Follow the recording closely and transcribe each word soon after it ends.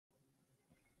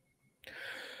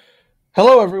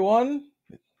Hello, everyone.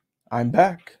 I'm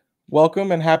back.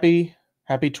 Welcome and happy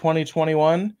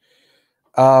 2021.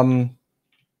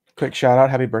 Quick shout out,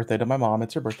 happy birthday to my mom.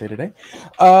 It's her birthday today.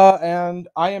 And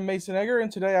I am Mason Egger, and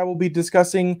today I will be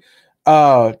discussing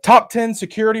top 10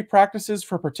 security practices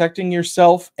for protecting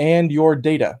yourself and your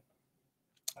data.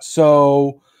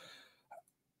 So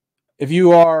if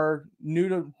you are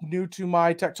new to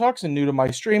my Tech Talks and new to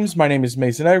my streams, my name is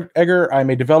Mason Egger. I'm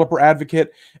a developer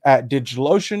advocate at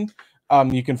DigitalOcean.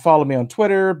 You can follow me on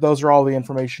Twitter. Those are all the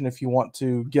information if you want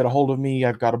to get a hold of me.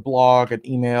 I've got a blog, an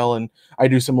email, and I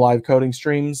do some live coding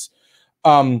streams.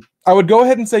 I would go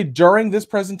ahead and say during this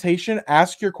presentation,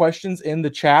 ask your questions in the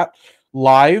chat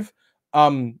live.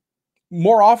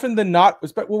 More often than not,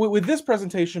 with this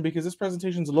presentation, because this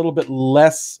presentation is a little bit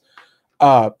less,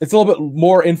 it's a little bit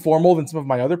more informal than some of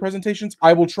my other presentations.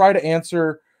 I will try to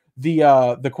answer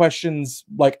the questions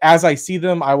like as I see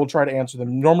them. I will try to answer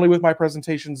them. Normally with my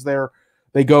presentations, they're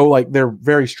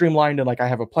very streamlined and like I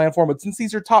have a plan for them. But since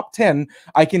these are top 10,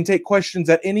 I can take questions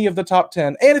at any of the top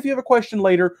 10. And if you have a question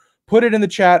later, put it in the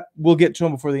chat. We'll get to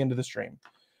them before the end of the stream.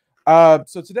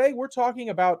 So today we're talking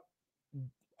about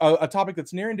a topic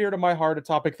that's near and dear to my heart, a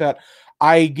topic that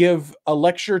I give a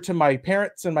lecture to my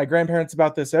parents and my grandparents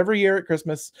about this every year at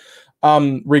Christmas,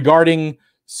 regarding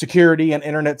security and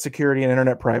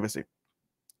internet privacy.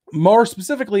 More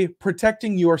specifically,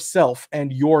 protecting yourself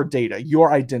and your data,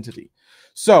 your identity.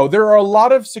 So there are a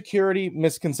lot of security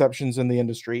misconceptions in the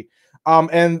industry.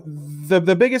 And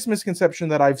the biggest misconception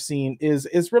that I've seen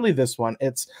is really this one.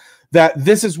 It's that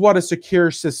this is what a secure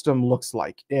system looks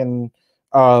like in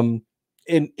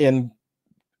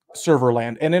server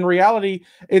land. And in reality,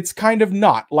 it's kind of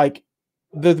not. Like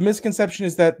the misconception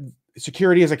is that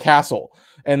security is a castle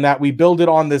and that we build it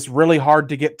on this really hard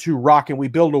to get to rock, and we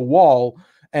build a wall.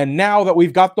 And now that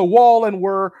we've got the wall and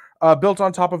we're built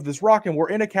on top of this rock and we're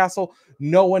in a castle,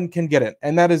 no one can get in.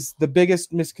 And that is the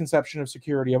biggest misconception of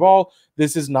security of all.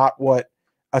 This is not what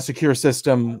a secure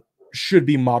system should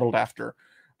be modeled after.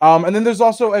 And then there's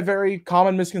also a very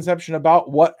common misconception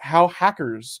about how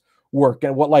hackers work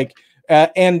and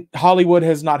and Hollywood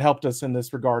has not helped us in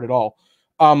this regard at all.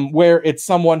 Where it's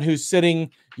someone who's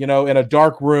sitting, in a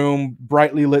dark room,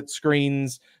 brightly lit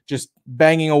screens, just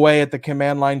banging away at the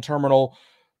command line terminal,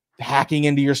 hacking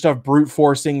into your stuff, brute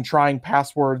forcing, trying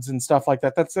passwords and stuff like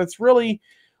that. That's really,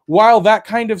 while that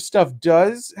kind of stuff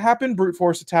does happen, brute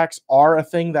force attacks are a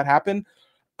thing that happen.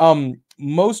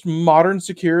 Most modern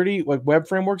security, like web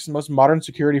frameworks, and most modern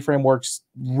security frameworks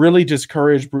really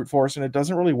discourage brute force, and it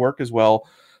doesn't really work as well.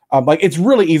 It's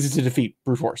really easy to defeat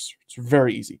brute force. It's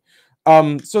very easy.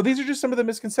 So these are just some of the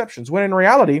misconceptions, when in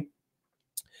reality,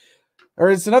 or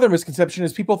it's another misconception,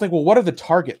 is people think, well, what are the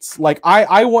targets? Like,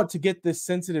 I want to get this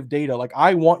sensitive data. Like,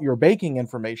 I want your banking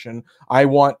information. I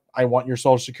want your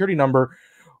social security number.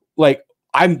 Like,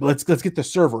 let's get the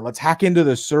server. Let's hack into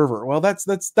the server. Well, that's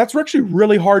actually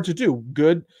really hard to do.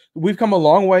 Good. We've come a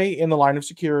long way in the line of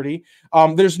security.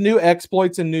 There's new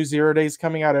exploits and new 0 days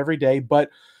coming out every day, but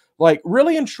like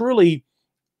really and truly,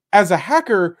 as a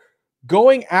hacker,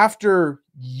 going after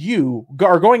you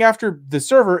or going after the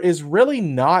server is really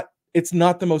not, it's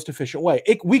not the most efficient way.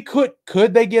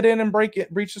 Could they get in and breach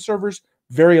the servers?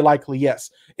 Very likely,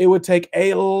 yes. It would take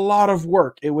a lot of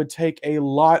work. It would take a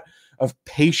lot of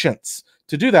patience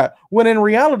to do that. When in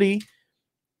reality,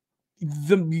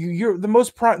 the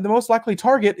most likely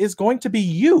target is going to be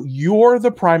you. You're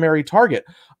the primary target.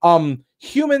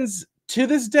 Humans to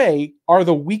this day are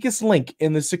the weakest link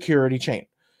in the security chain.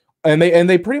 And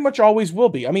they pretty much always will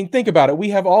be. I mean, think about it. We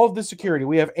have all of the security.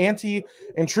 We have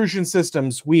anti-intrusion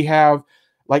systems. We have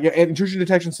like intrusion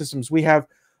detection systems. We have,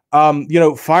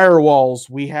 firewalls.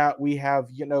 We have,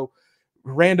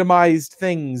 randomized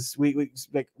things. We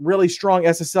like really strong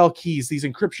SSL keys, these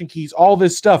encryption keys, all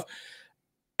this stuff.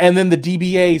 And then the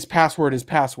DBA's password is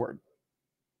password.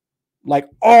 Like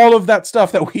all of that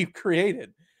stuff that we've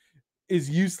created is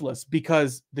useless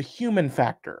because the human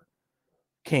factor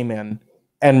came in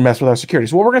and mess with our security.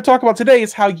 So what we're going to talk about today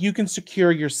is how you can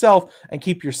secure yourself and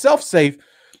keep yourself safe,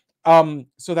 so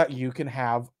that you can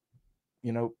have,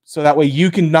 so that way you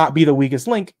can not be the weakest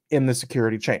link in the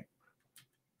security chain.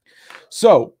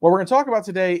 So what we're going to talk about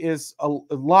today is a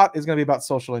lot is going to be about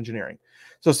social engineering.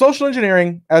 So social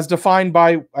engineering, as defined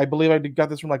by, I believe I got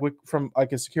this from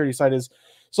a security site, is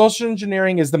social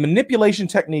engineering is the manipulation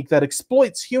technique that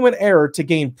exploits human error to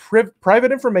gain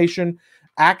private information,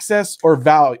 access, or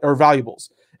valuables.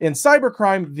 In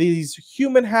cybercrime, these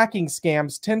human hacking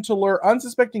scams tend to lure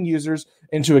unsuspecting users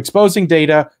into exposing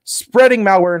data, spreading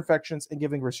malware infections, and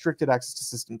giving restricted access to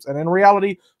systems. And in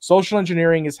reality, social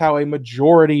engineering is how a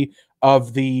majority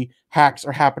of the hacks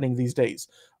are happening these days.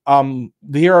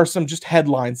 Here are some just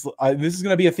headlines. This is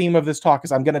going to be a theme of this talk,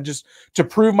 is I'm going to just, to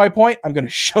prove my point, I'm going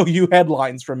to show you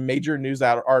headlines from major news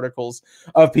articles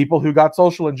of people who got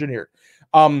social engineered.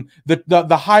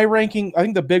 The high ranking, I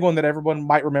think the big one that everyone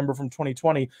might remember from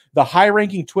 2020, the high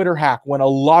ranking Twitter hack, when a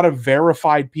lot of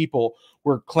verified people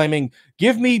were claiming,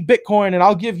 give me Bitcoin and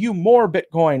I'll give you more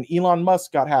Bitcoin. Elon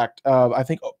Musk got hacked. I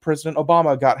think President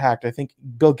Obama got hacked. I think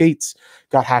Bill Gates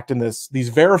got hacked in this. These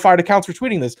verified accounts were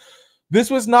tweeting this. This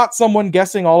was not someone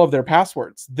guessing all of their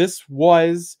passwords. This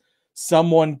was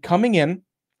someone coming in,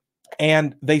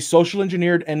 and they social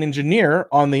engineered an engineer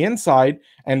on the inside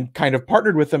and kind of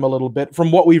partnered with them a little bit.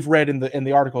 From what we've read in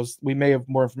the articles, we may have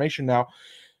more information now.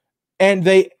 And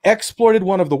they exploited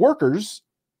one of the workers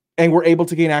and were able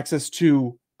to gain access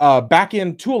to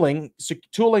back-end tooling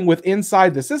with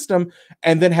inside the system,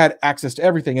 and then had access to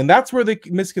everything. And that's where the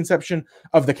misconception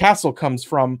of the castle comes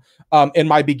from in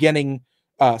my beginning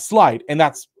slide. And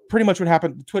that's pretty much what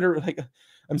happened. Twitter, like,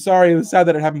 I'm sorry, it was sad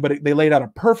that it happened, but they laid out a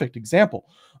perfect example.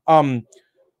 The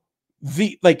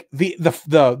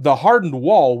hardened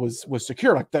wall was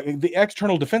secure. Like the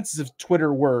external defenses of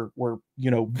Twitter were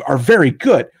are very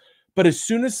good. But as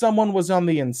soon as someone was on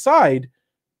the inside,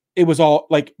 it was all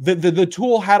like the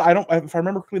tool had, if I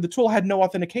remember correctly, the tool had no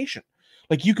authentication.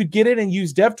 Like, you could get in and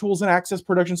use dev tools and access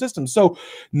production systems. So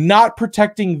not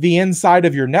protecting the inside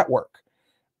of your network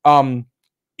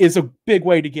is a big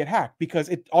way to get hacked, because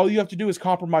all you have to do is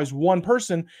compromise one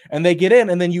person and they get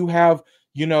in, and then you have,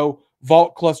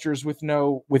 vault clusters with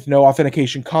no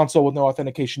authentication, console with no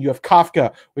authentication. You have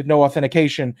Kafka with no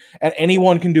authentication, and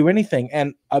anyone can do anything.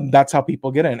 And that's how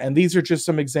people get in. And these are just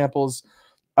some examples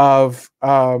of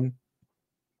logging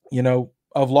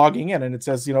in. And it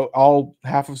says, all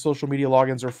half of social media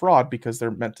logins are fraud because they're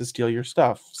meant to steal your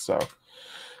stuff. So,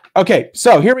 okay,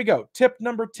 so here we go. Tip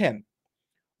number 10.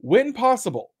 When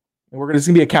possible, and it's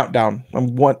going to be a countdown.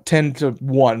 I'm 10 to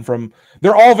 1 from,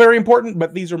 they're all very important,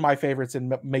 but these are my favorites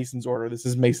in Mason's order. This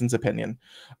is Mason's opinion.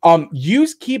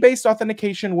 Use key-based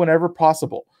authentication whenever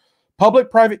possible.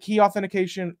 Public-private key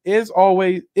authentication is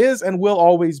and will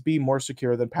always be more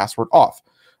secure than password auth.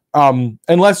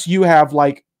 Unless you have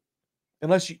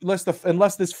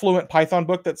unless this Fluent Python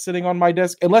book that's sitting on my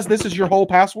desk, unless this is your whole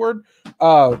password,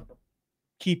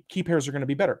 key pairs are going to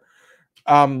be better.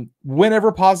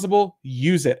 Whenever possible,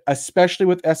 use it, especially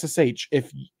with SSH.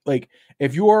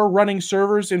 If you are running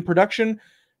servers in production,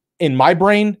 in my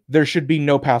brain, there should be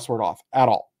no password auth at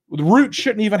all. Root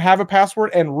shouldn't even have a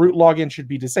password, and root login should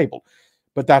be disabled.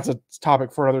 But that's a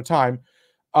topic for another time.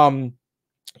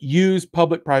 Use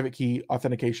public-private key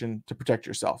authentication to protect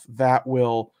yourself. That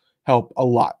will help a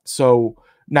lot. So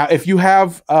now, if you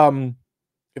have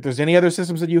if there's any other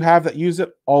systems that you have that use it,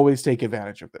 always take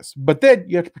advantage of this. But then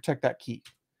you have to protect that key.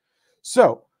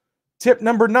 So tip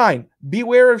number 9,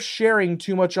 beware of sharing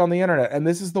too much on the internet. And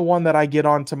this is the one that I get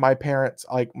on to my parents.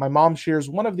 Like, my mom shares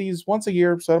one of these once a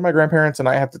year, so do my grandparents, and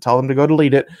I have to tell them to go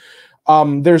delete it.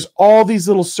 There's all these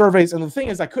little surveys. And the thing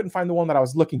is, I couldn't find the one that I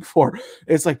was looking for.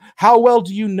 It's like, how well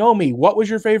do you know me? What was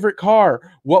your favorite car?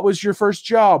 What was your first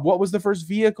job? What was the first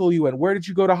vehicle you in? Where did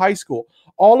you go to high school?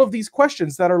 All of these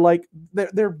questions that are like,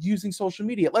 they're using social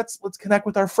media. Let's connect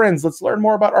with our friends. Let's learn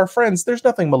more about our friends. There's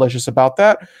nothing malicious about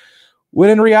that. When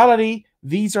in reality,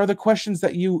 these are the questions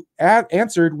that you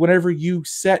answered whenever you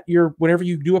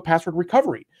do a password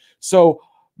recovery. So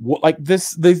like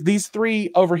these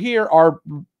 3 over here are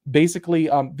basically,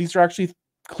 these are actually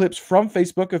clips from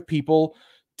Facebook of people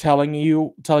telling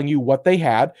you what they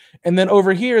had. And then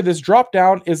over here, this drop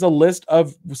down is a list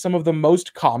of some of the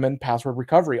most common password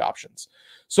recovery options.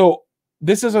 So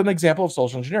this is an example of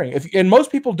social engineering. And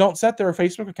most people don't set their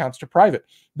Facebook accounts to private.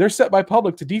 They're set by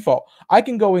public to default. I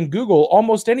can go and Google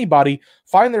almost anybody,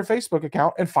 find their Facebook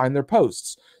account, and find their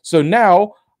posts. So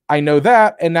now I know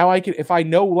that, and now I can, if I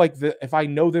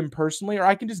know them personally, or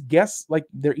I can just guess like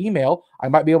their email, I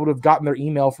might be able to have gotten their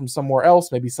email from somewhere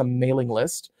else, maybe some mailing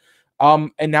list.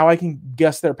 And now I can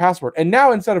guess their password. And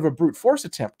now, instead of a brute force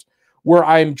attempt where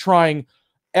I'm trying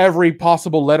every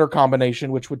possible letter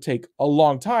combination, which would take a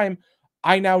long time,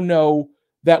 I now know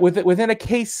that within a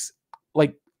case,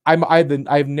 like I've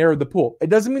narrowed the pool.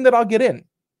 It doesn't mean that I'll get in,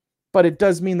 but it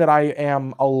does mean that I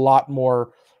am a lot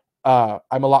more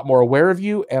aware of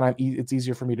you, and it's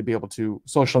easier for me to be able to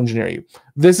social engineer you.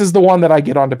 This is the one that I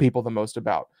get onto people the most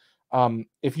about.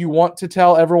 If you want to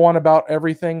tell everyone about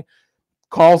everything,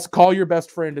 call your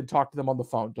best friend and talk to them on the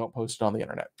phone. Don't post it on the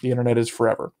internet. The internet is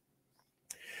forever.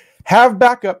 Have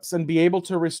backups and be able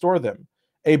to restore them.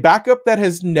 A backup that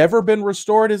has never been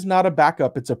restored is not a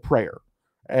backup, it's a prayer.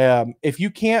 If you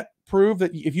can't prove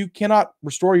that, if you cannot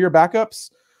restore your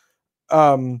backups,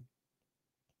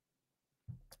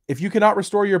 If you cannot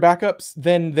restore your backups,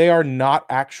 then they are not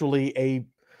actually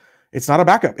it's not a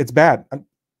backup. It's bad.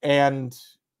 And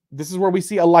this is where we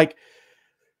see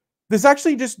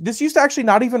this used to actually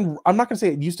not even, I'm not going to say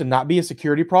it used to not be a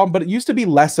security problem, but it used to be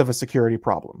less of a security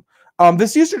problem.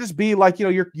 This used to just be like,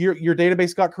 your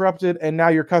database got corrupted and now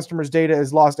your customer's data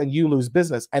is lost and you lose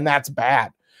business, and that's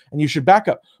bad and you should back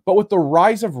up. But with the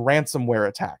rise of ransomware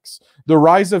attacks, the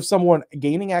rise of someone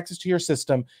gaining access to your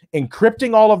system,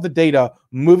 encrypting all of the data,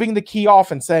 moving the key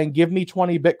off and saying, give me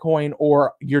 20 Bitcoin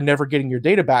or you're never getting your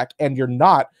data back, and you're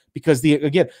not, because these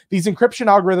encryption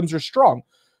algorithms are strong.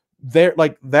 They're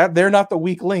like that. They're not the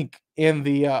weak link in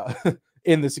the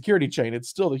in the security chain. It's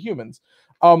still the humans.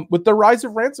 With the rise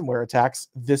of ransomware attacks,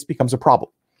 this becomes a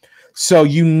problem. So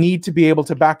you need to be able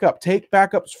to back up. Take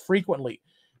backups frequently.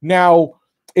 Now,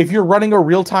 if you're running a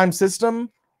real-time system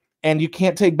and you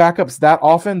can't take backups that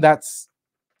often,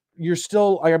 you'll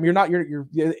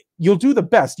do the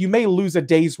best. You may lose a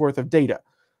day's worth of data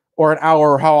or an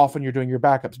hour, or how often you're doing your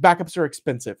backups. Backups are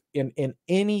expensive in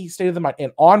any state of the mind.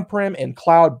 In on-prem and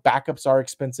cloud, backups are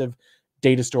expensive.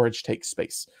 Data storage takes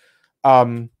space.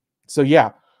 So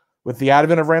yeah, with the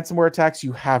advent of ransomware attacks,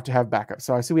 you have to have backups.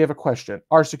 So I see we have a question.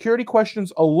 Are security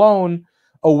questions alone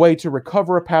a way to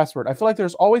recover a password? I feel like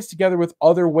there's always together with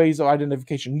other ways of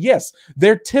identification. Yes,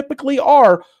 there typically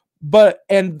are,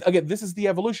 and again, this is the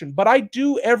evolution, but I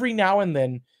do every now and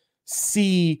then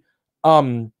see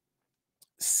things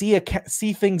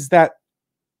that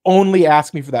only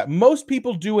ask me for that. Most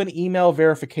people do an email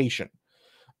verification.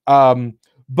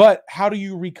 But how do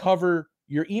you recover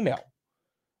your email?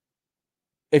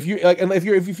 If you have a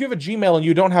Gmail and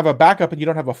you don't have a backup and you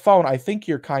don't have a phone, I think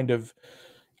you're kind of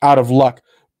out of luck.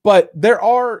 But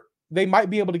they might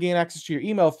be able to gain access to your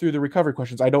email through the recovery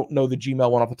questions. I don't know the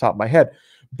Gmail one off the top of my head.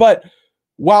 But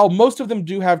while most of them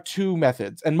do have two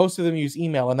methods and most of them use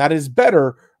email, and that is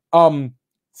better,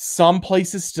 some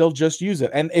places still just use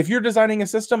it. And if you're designing a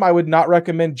system, I would not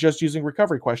recommend just using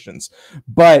recovery questions,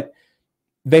 but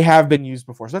they have been used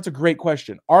before. So that's a great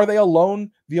question. Are they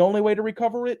alone the only way to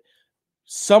recover it?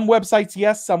 Some websites,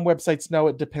 yes. Some websites, no.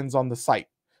 It depends on the site.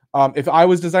 If I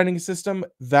was designing a system,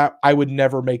 that I would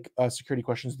never make security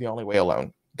questions the only way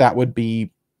alone. That would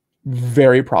be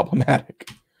very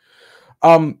problematic.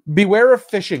 Beware of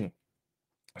phishing.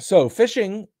 So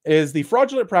phishing is the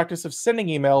fraudulent practice of sending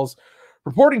emails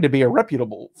purporting to be from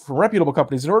reputable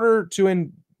companies in order to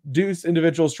induce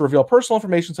individuals to reveal personal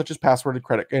information such as password and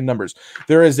credit and numbers.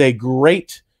 There is a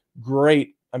great,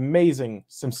 amazing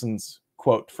Simpsons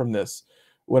quote from this.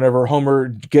 Whenever Homer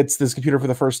gets this computer for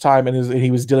the first time and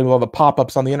he was dealing with all the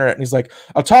pop-ups on the internet, and he's like,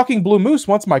 "A talking blue moose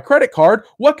wants my credit card.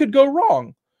 What could go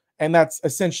wrong?" And that's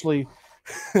essentially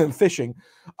phishing.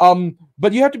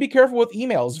 But you have to be careful with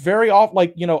emails. Very often,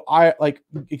 like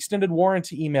extended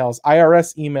warranty emails,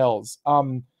 IRS emails.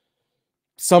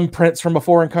 Some prince from a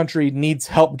foreign country needs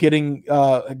help getting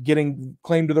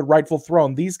claimed to the rightful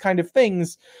throne. These kind of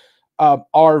things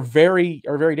are very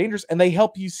dangerous, and they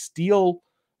help you steal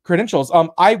credentials.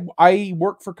 I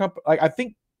work for company. I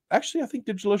think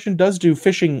DigitalOcean does do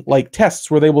phishing tests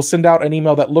where they will send out an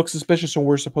email that looks suspicious and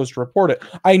we're supposed to report it.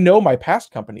 I know my past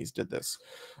companies did this.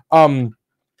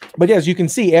 But yeah, as you can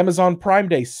see, Amazon Prime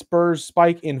Day spurs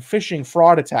spike in phishing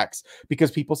fraud attacks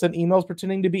because people send emails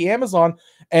pretending to be Amazon,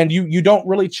 and you don't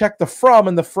really check the from,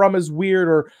 and the from is weird,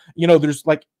 or there's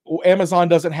Amazon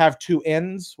doesn't have two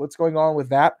N's. What's going on with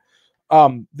that?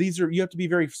 You have to be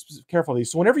very careful of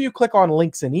these. So whenever you click on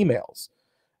links in emails,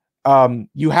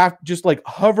 you have to just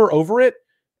hover over it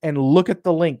and look at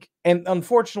the link. And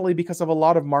unfortunately, because of a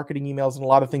lot of marketing emails and a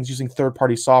lot of things using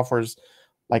third-party softwares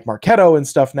like Marketo and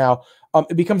stuff now,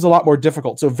 it becomes a lot more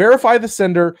difficult. So verify the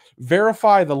sender,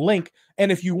 verify the link,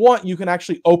 and if you want, you can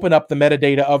actually open up the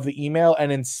metadata of the email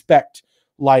and inspect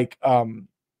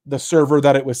the server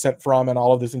that it was sent from and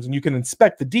all of these things, and you can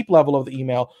inspect the deep level of the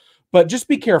email. But just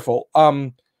be careful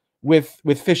with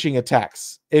phishing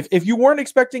attacks. If you weren't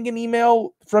expecting an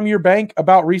email from your bank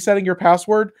about resetting your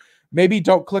password, maybe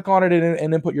don't click on it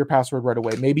and input your password right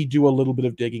away. Maybe do a little bit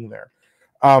of digging there.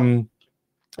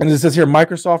 And it says here,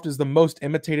 Microsoft is the most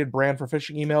imitated brand for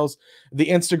phishing emails. The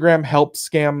Instagram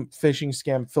phishing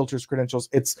scam filters credentials.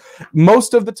 It's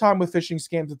most of the time with phishing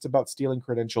scams, it's about stealing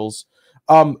credentials.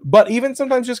 But even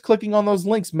sometimes just clicking on those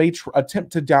links may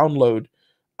attempt to download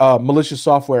malicious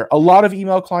software. A lot of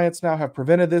email clients now have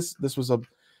prevented this. This was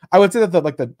I would say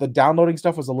that the downloading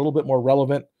stuff was a little bit more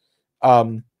relevant,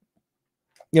 as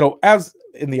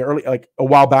in the early, a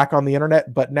while back on the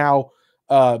internet, but now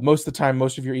most of the time,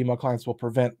 most of your email clients will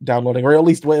prevent downloading, or at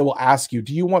least it will ask you,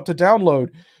 do you want to download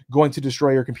going to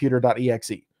destroy your computer.exe?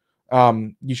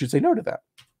 You should say no to that.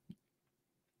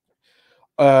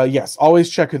 Yes, always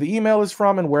check who the email is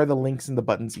from and where the links in the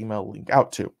button's email link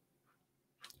out to.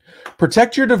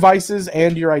 Protect your devices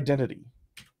and your identity.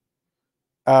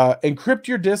 Encrypt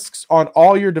your disks on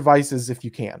all your devices if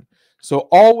you can. So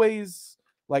always,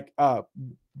 like,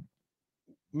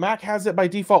 Mac has it by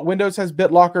default, Windows has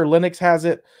BitLocker, Linux has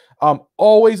it.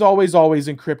 Always, always, always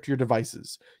encrypt your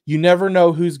devices. You never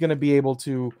know who's going to be able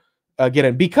to get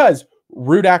in, because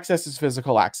root access is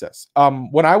physical access.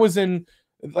 When I was in,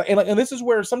 and this is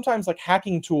where sometimes like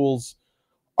hacking tools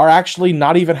are actually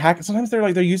not even hacking. Sometimes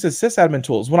they're used as sysadmin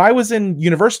tools. When I was in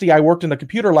university, I worked in a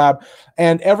computer lab,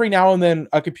 and every now and then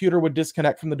a computer would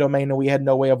disconnect from the domain and we had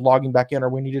no way of logging back in, or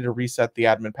we needed to reset the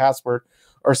admin password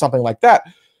or something like that.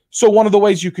 So one of the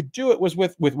ways you could do it was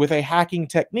with a hacking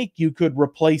technique. You could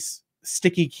replace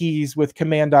sticky keys with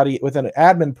command.e with an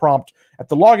admin prompt at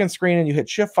the login screen, and you hit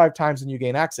shift 5 times and you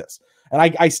gain access. And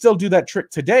I still do that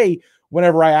trick today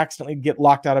whenever I accidentally get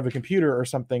locked out of a computer or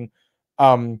something.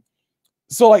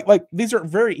 So like these are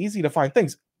very easy to find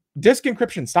things. Disk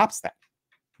encryption stops that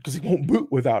because it won't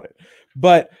boot without it.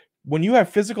 But when you have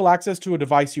physical access to a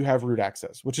device, you have root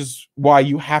access, which is why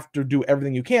you have to do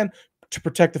everything you can to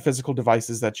protect the physical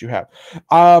devices that you have.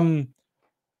 How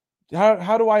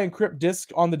do I encrypt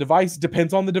disk on the device?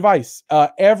 Depends on the device.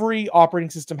 Every operating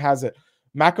system has it.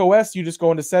 Mac OS, you just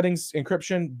go into settings,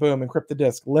 encryption, boom, encrypt the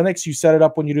disk. Linux, you set it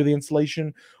up when you do the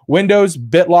installation. Windows,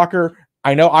 BitLocker.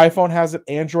 I know iPhone has it,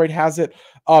 Android has it.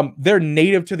 They're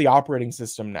native to the operating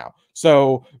system now.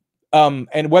 So,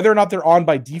 and whether or not they're on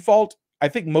by default, I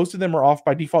think most of them are off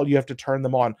by default. You have to turn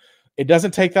them on. It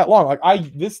doesn't take that long. Like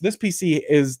this PC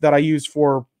is that I use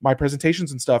for my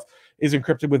presentations and stuff is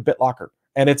encrypted with BitLocker,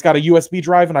 and it's got a USB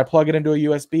drive, and I plug it into a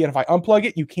USB, and if I unplug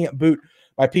it, you can't boot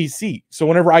my PC. So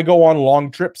whenever I go on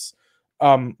long trips,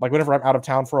 like whenever I'm out of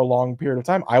town for a long period of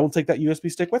time, I will take that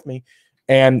USB stick with me,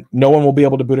 and no one will be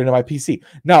able to boot into my PC.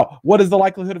 Now, what is the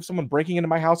likelihood of someone breaking into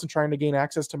my house and trying to gain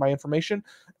access to my information?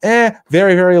 Very,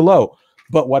 very low.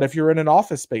 But what if you're in an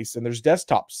office space and there's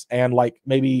desktops, and like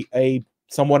maybe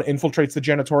someone infiltrates the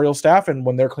janitorial staff, and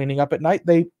when they're cleaning up at night,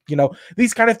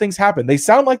 these kind of things happen. They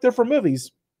sound like they're from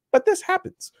movies, but this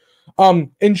happens.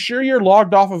 Ensure you're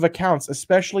logged off of accounts,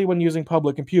 especially when using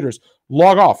public computers.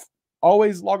 Log off.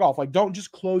 Always log off. Like, don't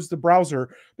just close the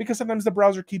browser, because sometimes the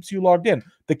browser keeps you logged in.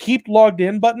 The keep logged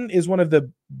in button is one of the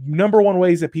 #1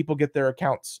 ways that people get their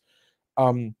accounts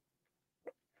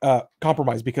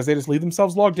compromised, because they just leave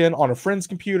themselves logged in on a friend's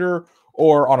computer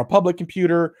or on a public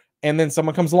computer, and then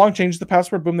someone comes along, changes the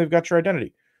password, boom, they've got your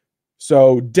identity.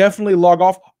 So definitely log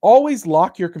off. Always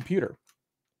lock your computer.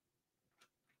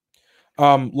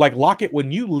 Like lock it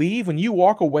when you leave, when you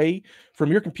walk away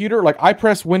from your computer. Like I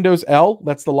press Windows L,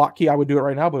 that's the lock key. I would do it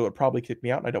right now, but it would probably kick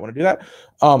me out, and I don't want to do that.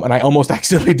 And I almost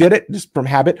accidentally did it just from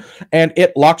habit, and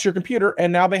it locks your computer,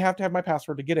 and now they have to have my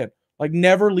password to get in. Like,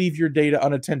 never leave your data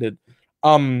unattended.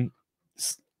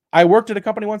 I worked at a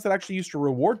company once that actually used to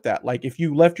reward that. Like, if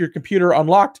you left your computer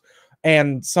unlocked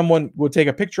and someone would take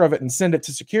a picture of it and send it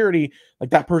to security, like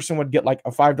that person would get like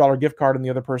a $5 gift card, and the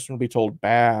other person would be told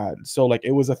bad. So like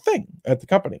it was a thing at the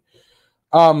company.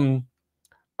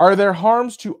 Are there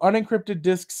harms to unencrypted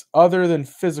disks other than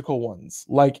physical ones,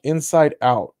 like inside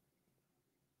out?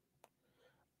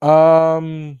 Are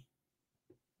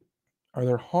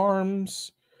there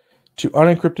harms to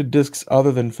unencrypted disks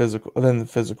other than the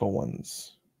physical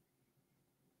ones?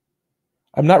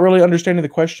 I'm not really understanding the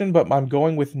question, but I'm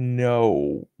going with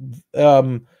no.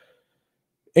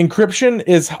 Encryption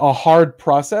is a hard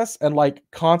process, and like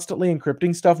constantly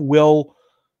encrypting stuff will,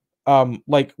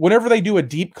 like whenever they do a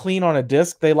deep clean on a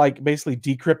disk, they like basically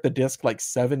decrypt the disk like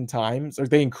 7 times, or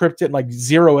they encrypt it and like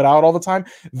zero it out all the time.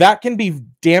 That can be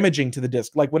damaging to the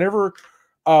disk. Like whenever,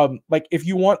 like if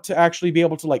you want to actually be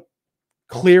able to like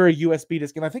clear a USB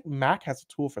disk, and I think Mac has a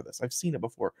tool for this. I've seen it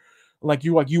before. Like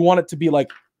you want it to be like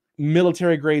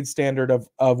military grade standard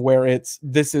of where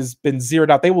this has been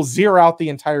zeroed out. They will zero out the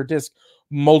entire disk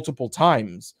multiple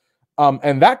times,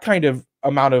 and that kind of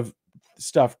amount of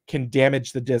stuff can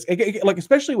damage the disk, like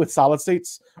especially with solid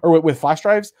states or with flash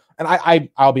drives. And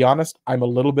I'll be honest, I'm not a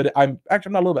little bit,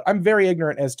 I'm very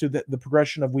ignorant as to the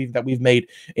progression that we've made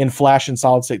in flash and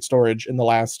solid state storage in the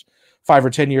last 5 or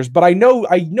 10 years. But I know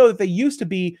that they used to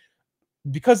be,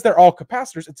 because they're all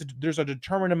capacitors, there's a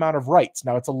determined amount of writes.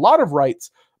 Now it's a lot of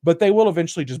writes, but they will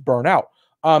eventually just burn out.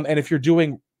 And if you're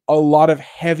doing a lot of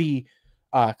heavy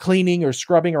cleaning or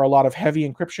scrubbing or a lot of heavy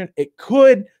encryption, it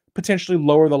could potentially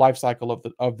lower the life cycle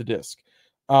of the disk.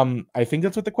 I think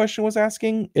that's what the question was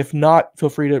asking. If not, feel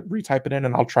free to retype it in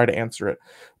and I'll try to answer it.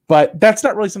 But that's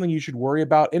not really something you should worry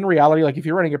about. In reality, like if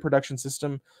you're running a production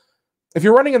system, If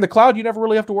you're running in the cloud, you never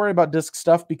really have to worry about disk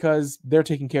stuff because they're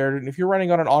taking care of it. And if you're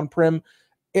running on an on-prem,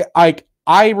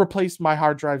 I replace my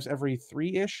hard drives every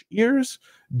 3-ish years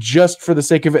just for the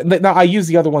sake of it. Now I use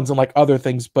the other ones in like other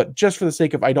things, but just for the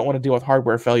sake of I don't want to deal with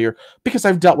hardware failure because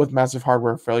I've dealt with massive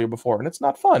hardware failure before and it's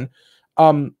not fun.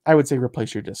 I would say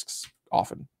replace your disks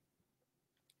often.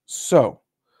 So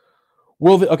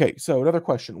so another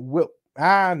question.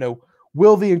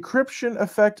 Will the encryption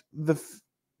affect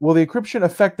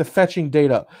the fetching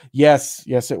data? Yes,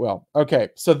 it will. Okay,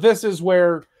 so this is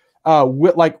where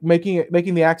like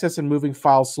making the access and moving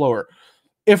files slower.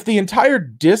 If the entire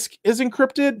disk is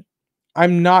encrypted,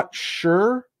 I'm not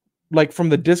sure, like from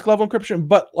the disk level encryption,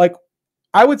 but like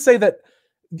I would say that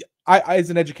I as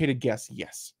an educated guess,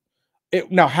 yes.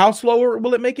 Now, how slower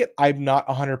will it make it? I'm not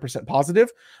 100%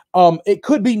 positive. It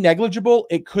could be negligible.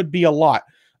 It could be a lot.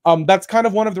 That's kind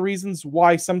of one of the reasons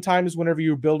why sometimes whenever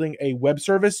you're building a web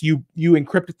service, you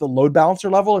encrypt at the load balancer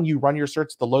level and you run your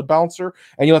certs at the load balancer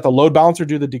and you let the load balancer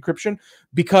do the decryption,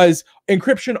 because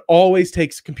encryption always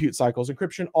takes compute cycles.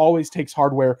 Encryption always takes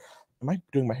hardware. Am I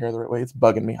doing my hair the right way? It's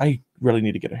bugging me. I really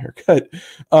need to get a haircut.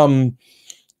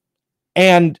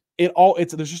 And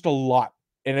there's just a lot.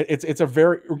 And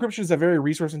encryption is a very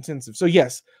resource intensive. So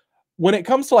yes, when it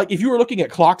comes to like, if you were looking at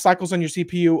clock cycles on your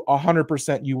CPU,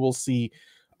 100% you will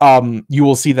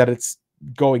see that it's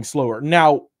going slower.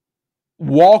 Now,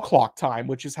 wall clock time,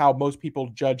 which is how most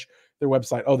people judge their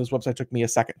website. Oh, this website took me a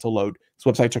second to load.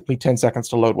 This website took me 10 seconds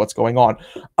to load. What's going on?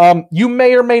 You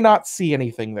may or may not see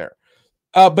anything there.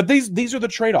 But these are the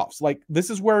trade-offs. Like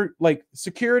this is where like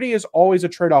security is always a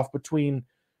trade-off between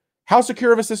how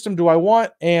secure of a system do I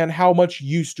want and how much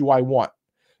use do I want.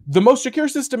 The most secure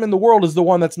system in the world is the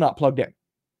one that's not plugged in.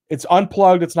 It's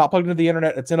unplugged. It's not plugged into the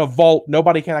internet. It's in a vault.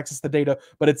 Nobody can access the data,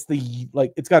 but it's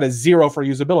got a 0 for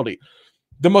usability.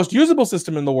 The most usable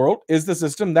system in the world is the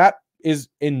system that is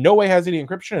in no way has any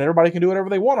encryption and everybody can do whatever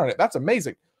they want on it. That's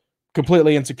amazing.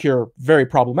 Completely insecure, very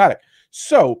problematic.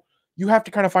 So you have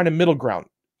to kind of find a middle ground.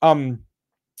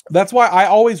 That's why I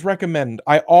always recommend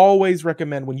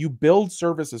when you build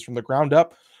services from the ground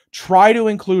up, try to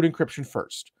include encryption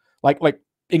first. Like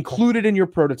include it in your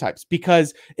prototypes,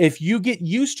 because if you get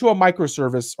used to a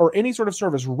microservice or any sort of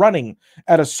service running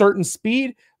at a certain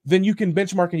speed, then you can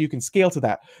benchmark and you can scale to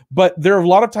that. But there are a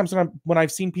lot of times when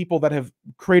I've seen people that have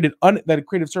created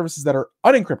services that are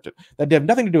unencrypted, that have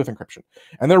nothing to do with encryption,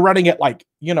 and they're running at like,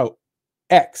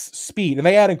 X speed, and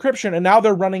they add encryption, and now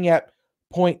they're running at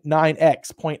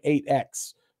 0.9x,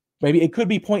 0.8x. Maybe it could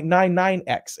be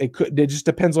 0.99x. It just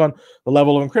depends on the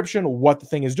level of encryption, what the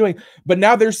thing is doing. But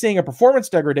now they're seeing a performance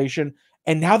degradation,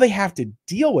 and now they have to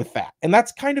deal with that. And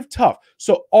that's kind of tough.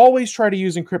 So always try to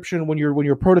use encryption when you're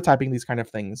prototyping these kind of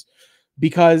things,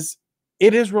 because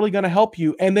it is really going to help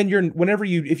you. And then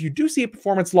if you do see a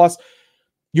performance loss,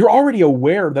 you're already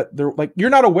aware that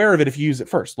you're not aware of it if you use it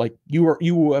first. Like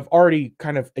you have already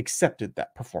kind of accepted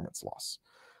that performance loss.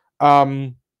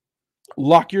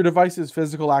 Lock your device's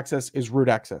physical access is root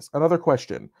access. Another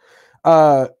question.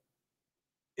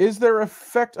 Is there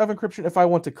effect of encryption if I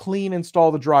want to clean install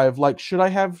the drive? Like, should I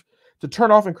have to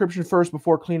turn off encryption first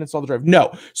before clean install the drive?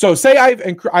 No. So say I have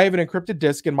an encrypted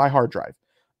disk in my hard drive,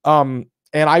 and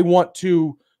I want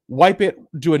to wipe it,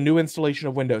 do a new installation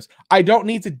of Windows. I don't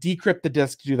need to decrypt the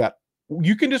disk to do that.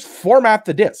 You can just format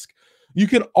the disk. You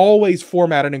can always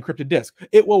format an encrypted disk.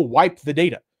 It will wipe the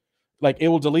data. Like it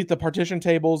will delete the partition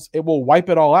tables, it will wipe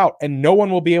it all out, and no one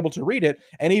will be able to read it.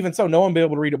 And even so, no one will be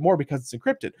able to read it more because it's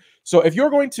encrypted. So if you're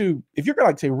going to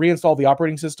like say reinstall the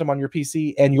operating system on your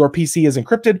PC and your PC is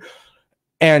encrypted,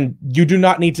 and you do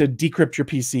not need to decrypt your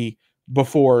PC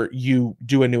before you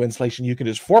do a new installation, you can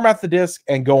just format the disk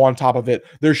and go on top of it.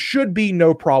 There should be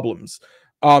no problems.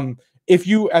 After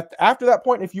that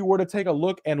point, if you were to take a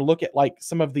look at like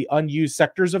some of the unused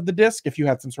sectors of the disk, if you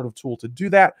had some sort of tool to do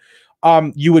that,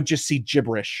 you would just see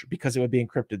gibberish because it would be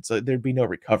encrypted. So there'd be no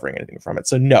recovering anything from it.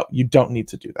 So no, you don't need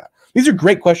to do that. These are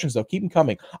great questions though. Keep them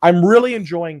coming. I'm really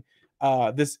enjoying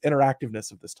this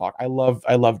interactiveness of this talk. I love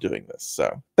doing this.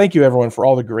 So thank you everyone for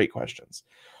all the great questions.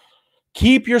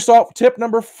 Tip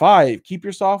number 5, keep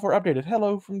your software updated.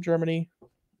 Hello from Germany.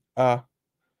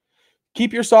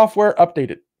 Keep your software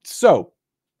updated. So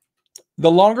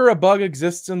the longer a bug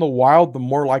exists in the wild, the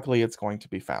more likely it's going to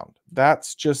be found.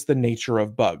 That's just the nature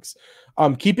of bugs.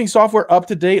 Keeping software up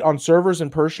to date on servers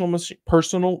and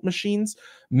personal machines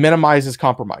minimizes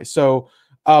compromise. So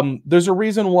there's a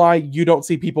reason why you don't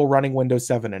see people running Windows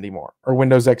 7 anymore or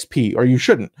Windows XP, or you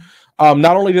shouldn't.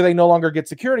 Not only do they no longer get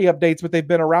security updates, but they've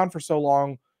been around for so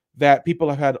long that people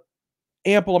have had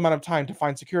ample amount of time to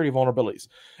find security vulnerabilities.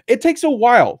 It takes a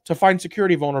while to find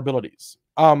security vulnerabilities.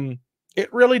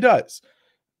 It really does.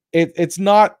 It's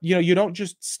not, you don't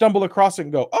just stumble across it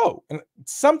and go, oh, and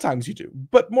sometimes you do,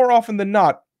 but more often than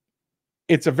not,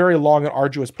 it's a very long and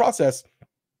arduous process.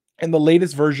 And the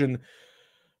latest version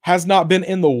has not been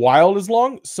in the wild as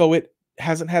long, so it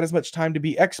hasn't had as much time to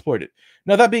be exploited.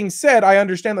 Now, that being said, I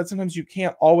understand that sometimes you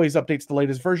can't always update to the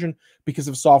latest version because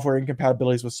of software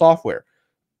incompatibilities with software.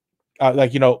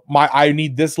 I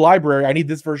need this library, I need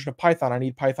this version of Python, I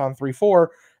need Python 3.4,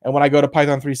 and when I go to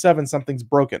Python 3.7, something's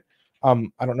broken. I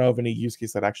don't know of any use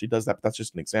case that actually does that, but that's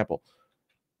just an example.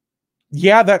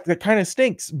 Yeah, that kind of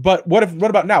stinks. But what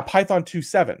about now? Python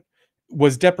 2.7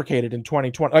 was deprecated in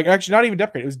 2020. Like, actually, not even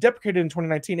deprecated. It was deprecated in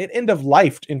 2019. It end of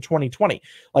lifed in 2020.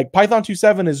 Like, Python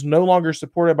 2.7 is no longer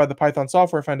supported by the Python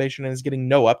Software Foundation and is getting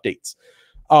no updates.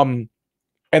 And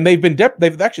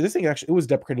this thing it was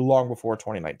deprecated long before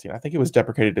 2019. I think it was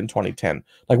deprecated in 2010.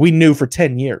 Like, we knew for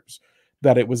 10 years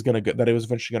that it was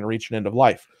eventually going to reach an end of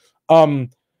life.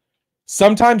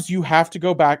 Sometimes you have to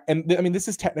go back, and this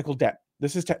is technical debt.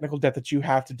 This is technical debt that you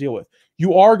have to deal with.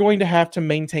 You are going to have to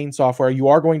maintain software. You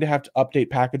are going to have to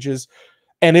update packages,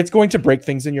 and it's going to break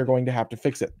things, and you're going to have to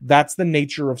fix it. That's the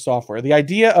nature of software. The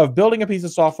idea of building a piece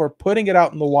of software, putting it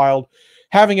out in the wild,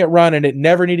 having it run, and it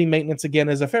never needing maintenance again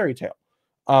is a fairy tale.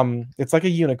 It's like a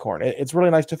unicorn. It's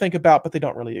really nice to think about, but they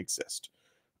don't really exist.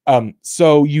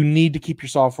 So you need to keep your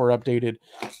software updated.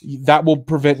 That will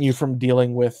prevent you from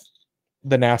dealing with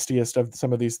the nastiest of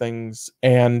some of these things.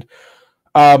 And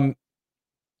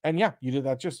yeah, you did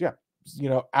that.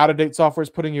 Out of date software is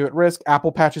putting you at risk.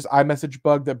 Apple patches iMessage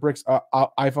bug that bricks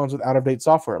iPhones with out of date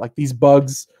software. Like, these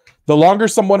bugs, the longer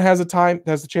someone has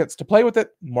a chance to play with it,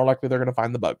 more likely they're going to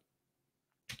find the bug.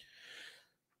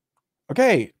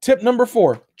 Okay, tip number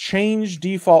 4, change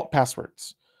default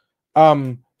passwords.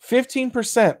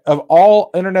 15% of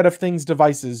all Internet of Things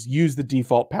devices use the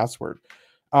default password.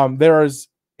 There is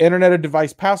Internet of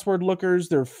Device password lookers.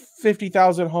 There are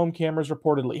 50,000 home cameras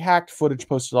reportedly hacked, footage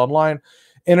posted online.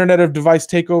 Internet of Device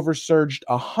takeover surged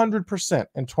 100%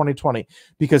 in 2020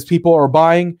 because people are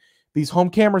buying these home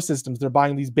camera systems. They're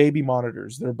buying these baby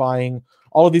monitors. They're buying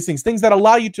all of these things that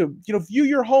allow you to, view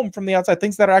your home from the outside,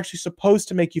 things that are actually supposed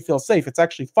to make you feel safe. It's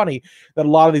actually funny that a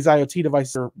lot of these IoT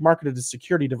devices are marketed as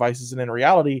security devices, and in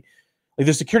reality, like,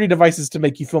 they're security devices to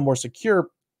make you feel more secure,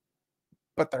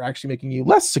 but they're actually making you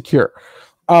less secure.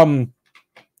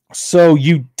 So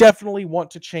you definitely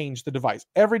want to change the device.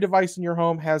 Every device in your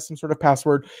home has some sort of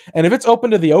password, and if it's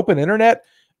open to the open internet,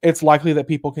 it's likely that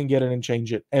people can get in and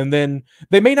change it. And then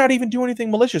they may not even do anything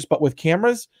malicious, but with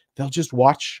cameras, they'll just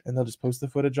watch and they'll just post the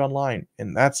footage online,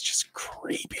 and that's just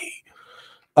creepy.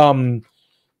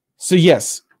 So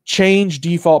yes, change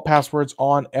default passwords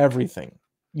on everything.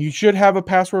 You should have a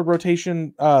password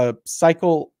rotation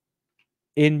cycle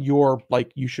in your,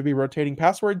 you should be rotating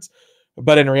passwords.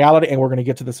 But in reality, and we're going to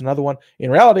get to this another one, in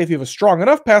reality, if you have a strong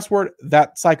enough password,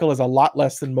 that cycle is a lot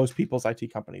less than most people's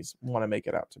IT companies want to make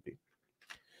it out to be.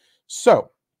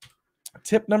 So,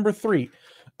 tip number 3,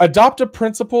 adopt a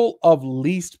principle of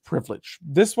least privilege.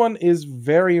 This one is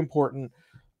very important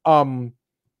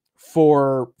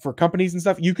for companies and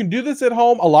stuff. You can do this at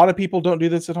home. A lot of people don't do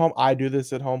this at home. I do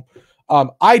this at home.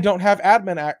 I don't have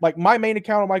admin, my main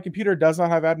account on my computer does not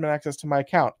have admin access to my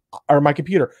account or my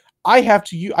computer. I have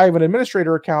an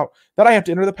administrator account that I have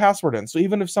to enter the password in. So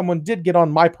even if someone did get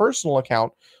on my personal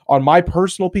account, on my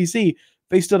personal PC,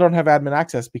 they still don't have admin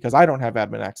access because I don't have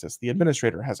admin access. The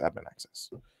administrator has admin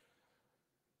access.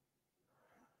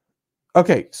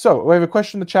 Okay, so we have a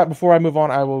question in the chat. Before I move on,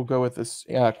 I will go with this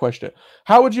question.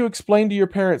 How would you explain to your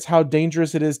parents how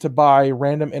dangerous it is to buy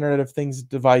random Internet of Things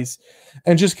device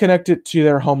and just connect it to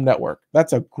their home network?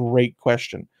 That's a great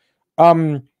question.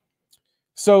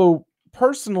 So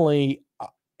personally,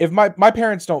 if my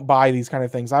parents don't buy these kind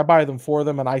of things, I buy them for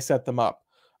them and I set them up.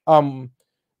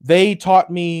 They taught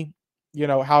me,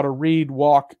 how to read,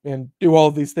 walk, and do all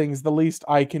of these things. The least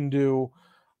I can do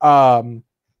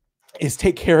is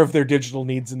take care of their digital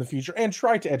needs in the future and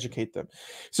try to educate them.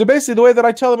 So basically, the way that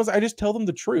I tell them is I just tell them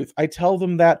the truth. I tell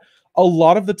them that a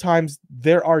lot of the times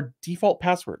there are default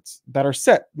passwords that are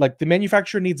set. Like, the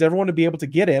manufacturer needs everyone to be able to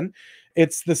get in.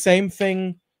 It's the same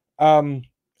thing. And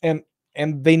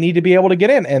they need to be able to get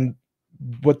in. And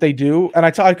what they do, and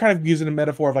I kind of use it in a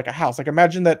metaphor of like a house. Like,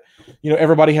 imagine that,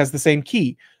 everybody has the same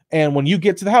key. And when you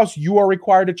get to the house, you are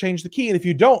required to change the key. And if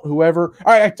you don't,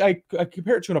 I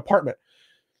compare it to an apartment.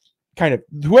 Kind of,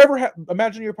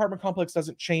 imagine your apartment complex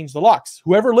doesn't change the locks.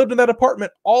 Whoever lived in that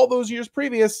apartment all those years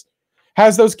previous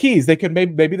has those keys. They could,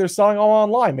 maybe they're selling all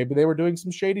online. Maybe they were doing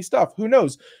some shady stuff. Who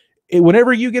knows?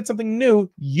 Whenever you get something new,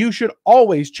 you should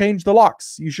always change the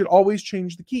locks. You should always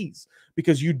change the keys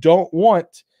because you don't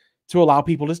want to allow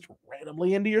people just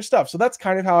randomly into your stuff. So that's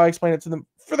kind of how I explain it to them.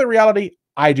 For the reality,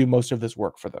 I do most of this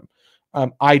work for them.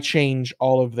 I change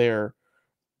all of their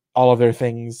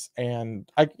things, and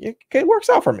it works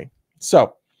out for me.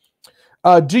 So,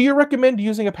 do you recommend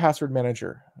using a password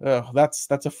manager? Oh, that's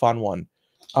a fun one.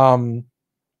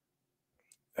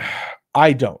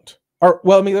 I don't. Or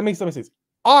well, let me say this.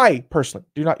 I personally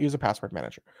do not use a password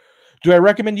manager. Do I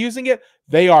recommend using it?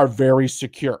 They are very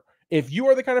secure. If you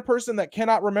are the kind of person that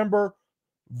cannot remember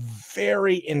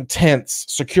very intense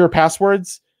secure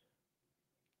passwords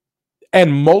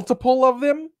and multiple of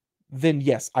them, then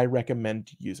yes, I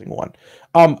recommend using one.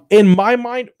 In my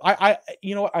mind, I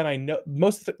you know, and I know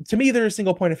to me, they're a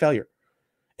single point of failure.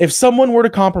 If someone were to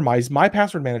compromise my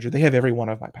password manager, they have every one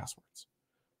of my passwords.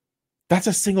 That's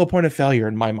a single point of failure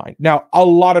in my mind. Now, a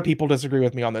lot of people disagree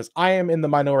with me on this. I am in the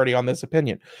minority on this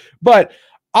opinion, but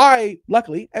I,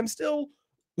 luckily, am still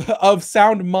of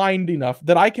sound mind enough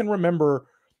that I can remember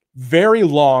very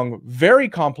long, very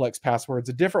complex passwords,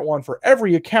 a different one for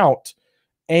every account.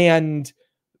 And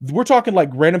we're talking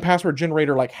like random password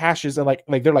generator, like hashes, and like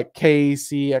they're like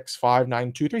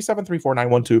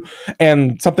KCX59237349112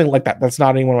 and something like that. That's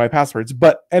not any one of my passwords.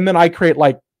 And then I create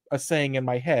like a saying in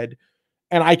my head,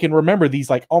 and I can remember these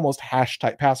like almost hash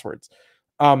type passwords.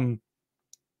 So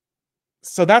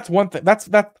that's one thing.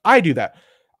 That I do that.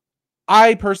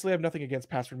 I personally have nothing against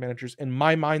password managers. In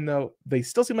my mind, though, they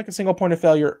still seem like a single point of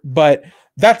failure, but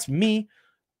that's me.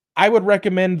 I would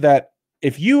recommend that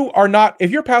if your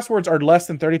passwords are less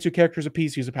than 32 characters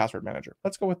apiece, use a password manager.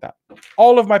 Let's go with that.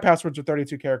 All of my passwords are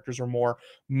 32 characters or more.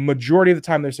 Majority of the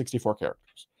time, they're 64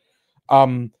 characters.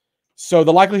 So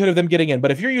the likelihood of them getting in. But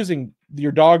if you're using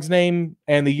your dog's name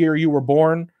and the year you were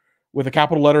born with a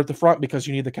capital letter at the front because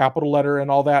you need the capital letter and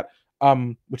all that,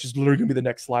 which is literally going to be the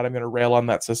next slide. I'm going to rail on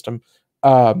that system.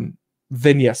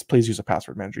 Then yes, please use a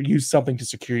password manager. Use something to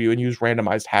secure you and use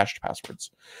randomized hashed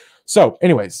passwords. So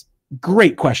anyways,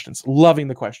 great questions. Loving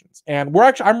the questions. And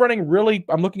I'm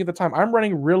looking at the time. I'm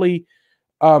running really,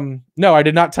 no, I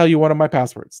did not tell you one of my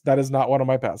passwords. That is not one of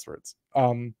my passwords.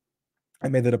 I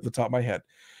made that up at the top of my head.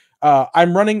 I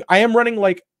am running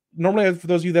like normally, for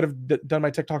those of you that have done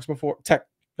my tech talks before, tech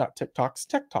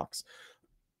talks.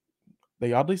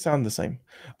 They oddly sound the same.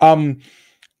 I'm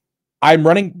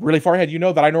running really far ahead. You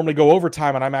know that I normally go over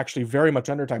time, and I'm actually very much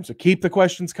under time. So keep the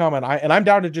questions coming. I'm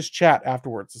down to just chat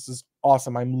afterwards. This is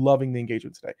awesome. I'm loving the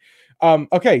engagement today.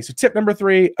 Okay, so tip number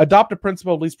 3, adopt a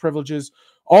principle of least privileges.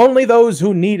 Only those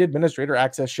who need administrator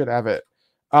access should have it.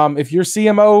 If your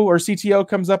CMO or CTO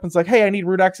comes up and is like, hey, I need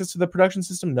root access to the production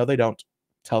system. No, they don't.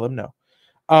 Tell them no.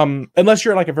 Unless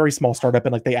you're like a very small startup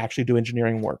and like they actually do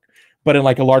engineering work. But in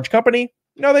like a large company,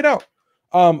 no, they don't.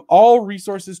 All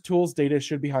resources, tools, data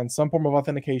should be behind some form of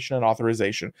authentication and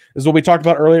authorization. This is what we talked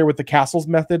about earlier with the castles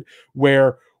method,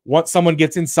 where once someone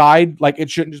gets inside, like it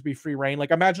shouldn't just be free reign.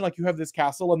 Like imagine like you have this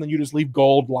castle and then you just leave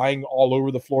gold lying all over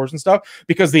the floors and stuff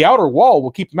because the outer wall will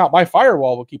keep them out. My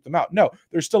firewall will keep them out. No,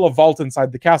 there's still a vault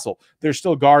inside the castle. There's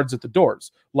still guards at the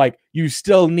doors. Like you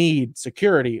still need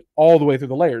security all the way through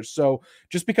the layers. So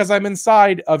just because I'm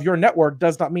inside of your network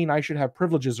does not mean I should have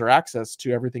privileges or access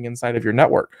to everything inside of your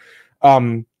network.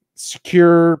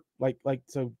 Secure,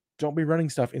 so don't be running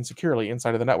stuff insecurely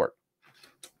inside of the network.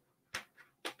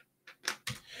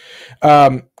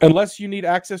 Unless you need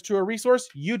access to a resource,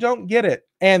 you don't get it.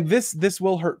 And this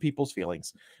will hurt people's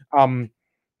feelings. And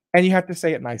you have to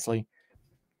say it nicely.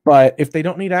 But if they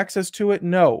don't need access to it,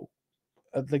 no.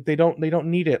 Like they don't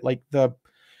need it. Like the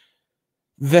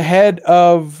head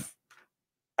of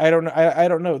I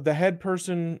don't know, the head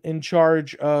person in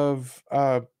charge of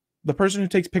the person who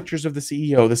takes pictures of the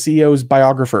CEO's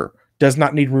biographer does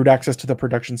not need root access to the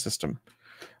production system.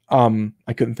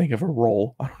 I couldn't think of a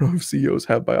role. I don't know if CEOs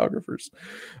have biographers,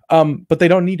 but they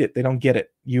don't need it. They don't get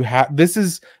it. This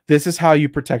is how you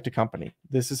protect a company.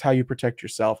 This is how you protect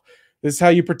yourself. This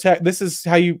is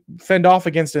how you fend off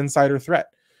against insider threat.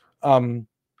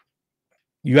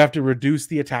 You have to reduce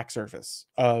the attack surface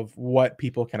of what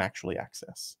people can actually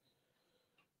access.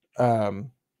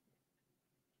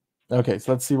 Okay,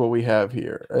 so let's see what we have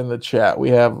here in the chat. We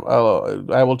have,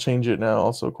 I will change it now,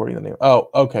 also according to the name. Oh,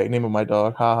 okay, name of my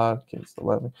dog. Haha, can't still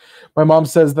let me. My mom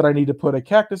says that I need to put a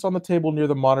cactus on the table near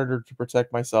the monitor to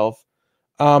protect myself.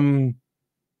 Okay,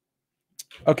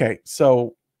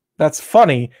 so that's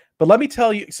funny, but let me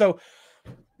tell you. So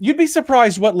you'd be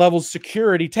surprised what levels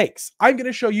security takes. I'm going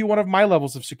to show you one of my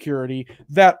levels of security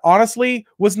that honestly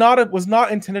was not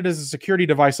intended as a security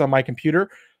device on my computer,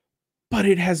 but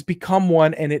it has become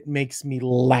one, and it makes me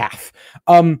laugh.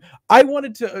 I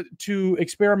wanted to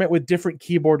experiment with different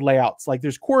keyboard layouts. Like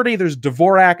there's QWERTY, there's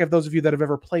Dvorak. If those of you that have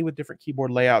ever played with different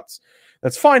keyboard layouts,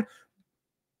 that's fine.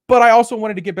 but I also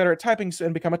wanted to get better at typing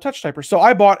and become a touch typer. So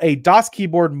I bought a DOS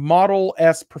keyboard Model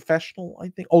S Professional, I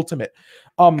think, Ultimate.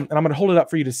 And I'm going to hold it up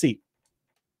for you to see.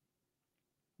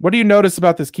 What do you notice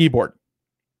about this keyboard?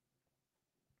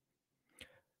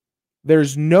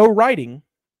 There's no writing.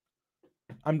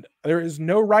 There is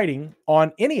no writing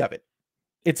on any of it.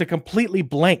 It's a completely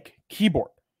blank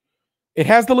keyboard. It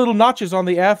has the little notches on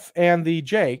the F and the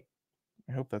J.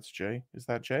 I hope that's J. Is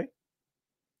that J?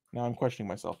 Now I'm questioning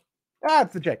myself.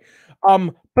 It's the J.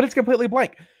 But it's completely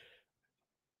blank.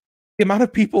 The amount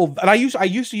of people, and I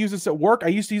used to use this at work.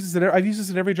 I've used this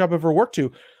at every job I've ever worked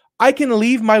to. I can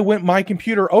leave my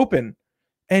computer open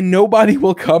and nobody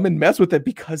will come and mess with it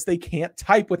because they can't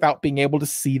type without being able to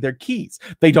see their keys.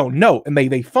 They don't know, and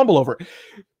they fumble over it.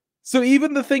 So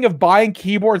even the thing of buying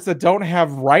keyboards that don't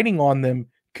have writing on them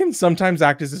can sometimes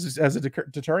act as a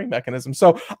deterring mechanism.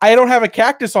 So I don't have a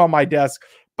cactus on my desk,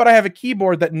 but I have a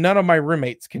keyboard that none of my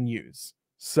roommates can use.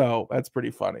 So that's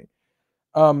pretty funny.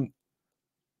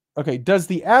 Okay, does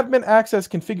the admin access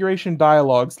configuration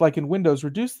dialogues, like in Windows,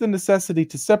 reduce the necessity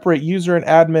to separate user and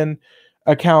admin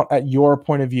account at your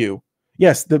point of view?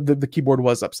 Yes, the keyboard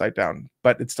was upside down,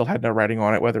 but it still had no writing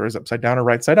on it, whether it was upside down or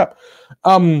right side up.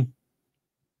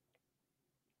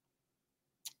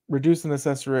 Reduce the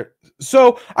necessary.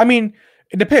 So, I mean,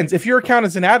 it depends. If your account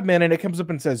is an admin and it comes up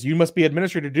and says, you must be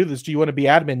administrator to do this, do you want to be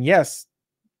admin? Yes.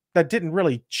 That didn't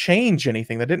really change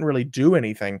anything. That didn't really do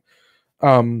anything.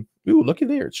 Ooh, looky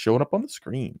there. It's showing up on the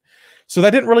screen. So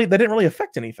that didn't really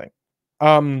affect anything.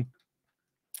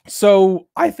 So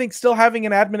I think still having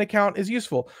an admin account is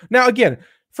useful. Now, again,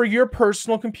 for your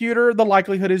personal computer, the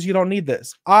likelihood is you don't need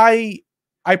this.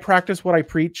 I practice what I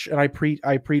preach, and I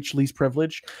preach least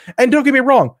privilege. And don't get me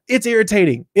wrong, it's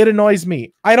irritating. It annoys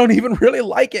me. I don't even really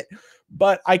like it,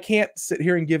 but I can't sit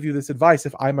here and give you this advice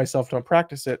if I myself don't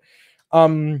practice it.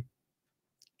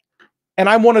 And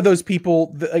I'm one of those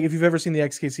people that, like, if you've ever seen the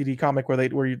XKCD comic where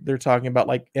they're talking about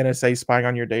like NSA spying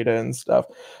on your data and stuff.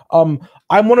 I'm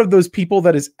one of those people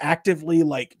that is actively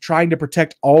like trying to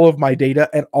protect all of my data,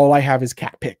 and all I have is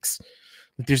cat pics.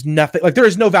 Like, there's nothing, like there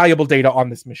is no valuable data on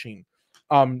this machine.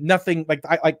 Nothing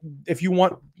like if you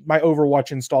want my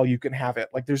Overwatch install, you can have it.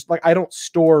 Like there's like, I don't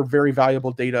store very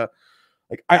valuable data.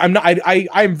 Like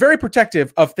I'm very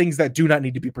protective of things that do not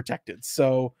need to be protected.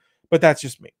 So, but that's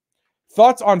just me.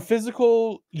 Thoughts on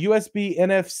physical USB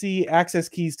NFC access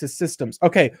keys to systems?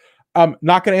 Okay.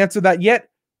 Not going to answer that yet.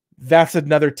 That's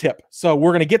another tip. So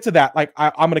we're going to get to that. Like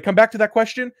I'm going to come back to that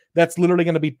question. That's literally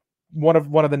going to be one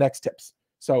of the next tips.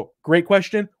 So great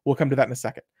question. We'll come to that in a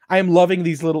second. I am loving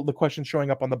the questions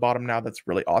showing up on the bottom now. That's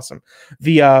really awesome.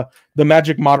 The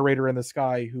magic moderator in the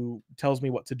sky who tells me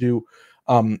what to do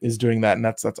is doing that, and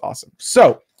that's awesome.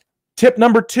 So tip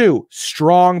number 2,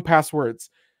 strong passwords.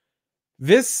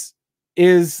 This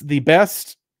is the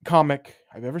best comic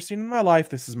I've ever seen in my life.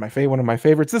 This is one of my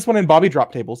favorites. This one in Bobby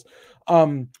Drop Tables.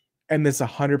 And this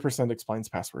 100% explains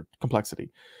password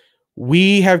complexity.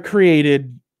 We have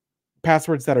created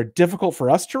passwords that are difficult for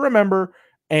us to remember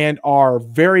and are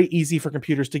very easy for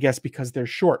computers to guess because they're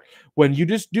short. When you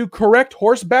just do correct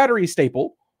horse battery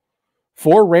staple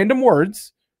for random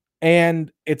words,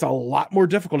 and it's a lot more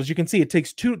difficult. As you can see, it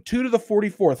takes 2 to the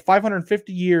 44th,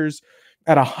 550 years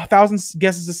at 1,000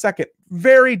 guesses a second.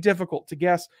 Very difficult to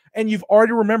guess, and you've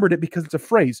already remembered it because it's a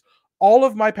phrase. All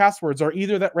of my passwords are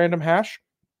either that random hash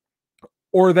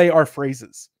or they are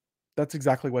phrases. That's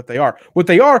exactly what they are. What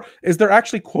they are is they're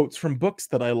actually quotes from books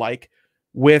that I like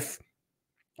with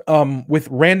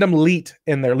random leet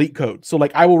in their leet code. So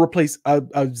like I will replace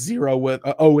a 0 with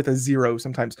a O with a 0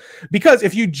 sometimes, because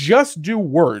if you just do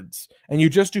words and you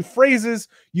just do phrases,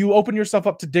 you open yourself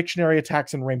up to dictionary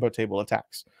attacks and rainbow table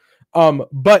attacks.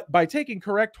 But by taking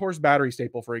correct horse battery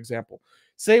staple, for example,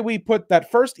 say we put that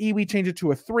first E, we change it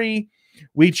to a 3,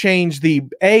 we change the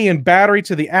A in battery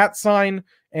to the @ sign,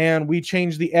 and we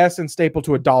change the S in staple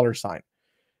to a $sign.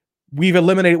 We've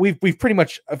pretty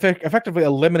much effectively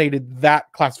eliminated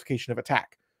that classification of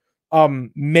attack.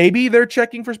 Maybe they're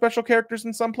checking for special characters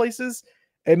in some places.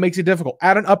 It makes it difficult.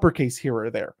 Add an uppercase here or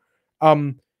there.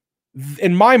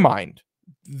 In my mind,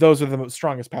 those are the most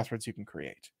strongest passwords you can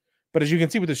create. But as you can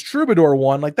see with this Troubadour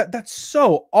one, like that's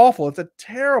so awful. It's a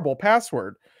terrible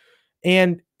password.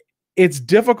 And it's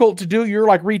difficult to do. You're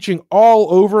like reaching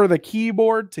all over the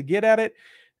keyboard to get at it.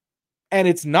 And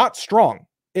it's not strong.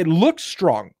 It looks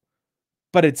strong,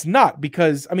 but it's not,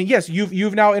 because, I mean, yes,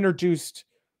 you've now introduced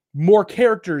more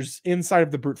characters inside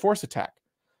of the brute force attack,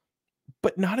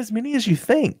 but not as many as you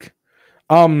think.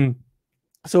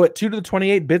 So at 2 to the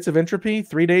 28 bits of entropy,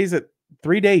 3 days at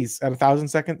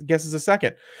 1,000 guesses a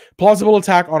second. Plausible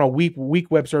attack on a weak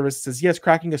web service says, yes,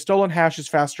 cracking a stolen hash is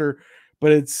faster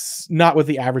but it's not what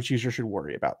the average user should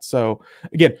worry about. So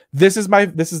again, this is one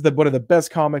of the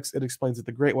best comics. It explains it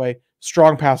the great way.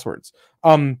 Strong passwords.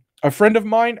 A friend of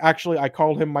mine, actually, I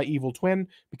called him my evil twin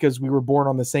because we were born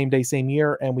on the same day, same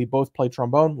year, and we both play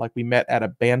trombone. Like we met at a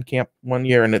band camp one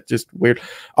year, and it's just weird.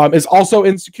 Is also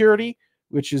in security,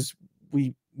 which is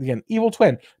again, evil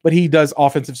twin, but he does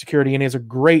offensive security, and he has a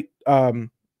great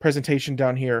presentation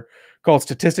down here called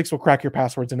 "Statistics Will Crack Your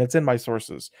Passwords," and it's in my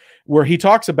sources, where he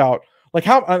talks about like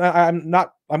how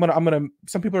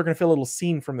some people are gonna feel a little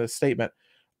seen from this statement.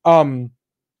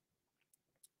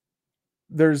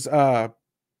 There's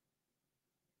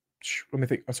let me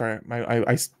think. I'm sorry,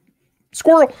 I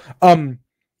squirrel.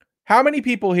 How many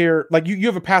people here, like you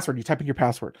have a password, you type in your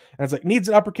password, and it's like needs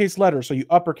an uppercase letter, so you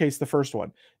uppercase the first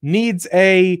one. Needs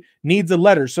a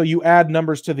letter, so you add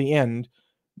numbers to the end.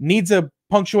 Needs a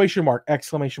punctuation mark,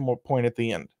 exclamation point at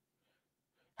the end.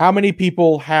 How many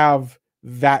people have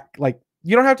that? Like,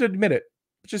 you don't have to admit it,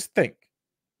 just think.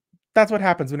 That's what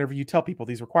happens whenever you tell people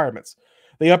these requirements.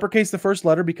 They uppercase the first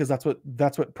letter because that's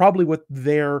what probably what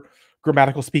their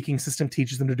grammatical speaking system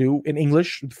teaches them to do in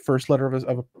English. The first letter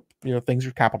of things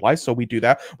are capitalized, so we do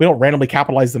that. We don't randomly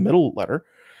capitalize the middle letter.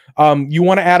 You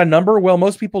want to add a number? Well,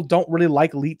 most people don't really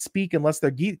like leet speak unless they're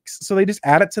geeks, so they just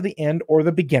add it to the end or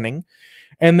the beginning,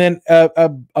 and then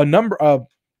a number of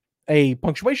a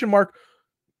punctuation mark.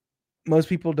 Most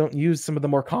people don't use some of the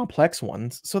more complex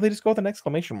ones, so they just go with an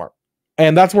exclamation mark.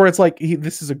 And that's where it's like,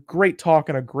 this is a great talk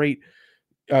and a great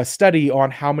study on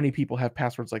how many people have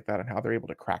passwords like that and how they're able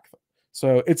to crack them.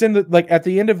 So it's in at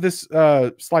the end of this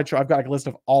slideshow, I've got like a list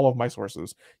of all of my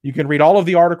sources. You can read all of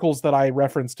the articles that I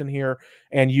referenced in here,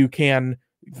 and you can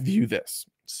view this.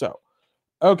 So,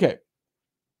 okay.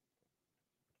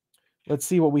 Let's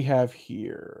see what we have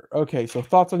here. Okay, so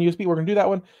thoughts on USB. We're going to do that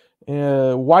one.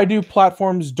 Why do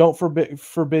platforms don't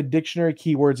forbid dictionary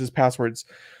keywords as passwords?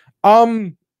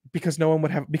 Because no one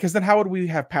would have, because then how would we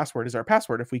have password as our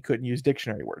password if we couldn't use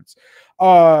dictionary words?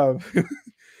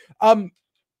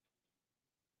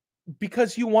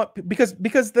 Because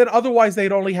then otherwise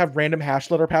they'd only have random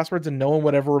hash letter passwords and no one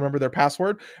would ever remember their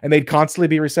password, and they'd constantly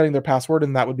be resetting their password,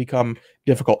 and that would become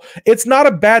difficult. It's not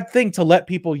a bad thing to let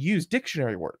people use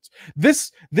dictionary words.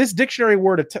 This dictionary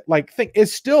word thing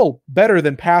is still better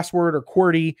than password or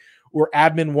QWERTY or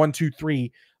admin123.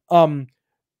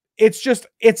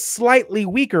 It's slightly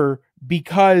weaker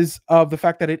because of the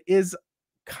fact that it is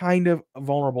kind of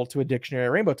vulnerable to a dictionary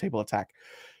rainbow table attack.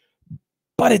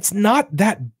 But it's not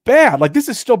that bad. Like, this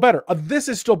is still better. This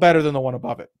is still better than the one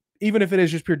above it, even if it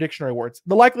is just pure dictionary words.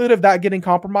 The likelihood of that getting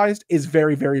compromised is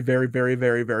very, very, very, very,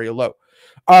 very, very low.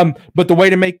 But the way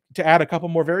to add a couple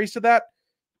more varies to that,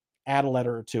 add a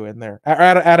letter or two in there,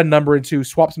 add a number or two,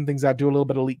 swap some things out, do a little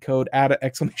bit of leak code, add an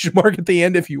exclamation mark at the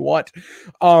end if you want.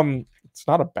 It's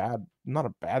not a bad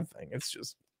thing. It's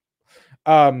just,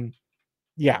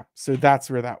 yeah. So that's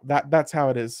where that's how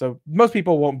it is. So most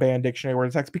people won't ban dictionary word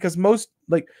attacks because most,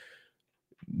 like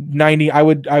 90, I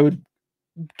would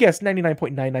guess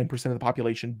 99.99% of the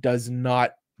population does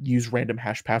not use random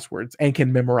hash passwords and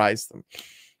can memorize them.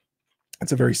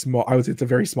 It's a very small, I would say it's a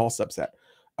very small subset.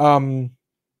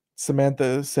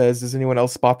 Samantha says, does anyone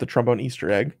else spot the trombone Easter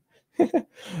egg?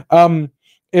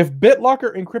 If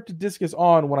BitLocker encrypted disk is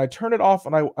on, when I turn it off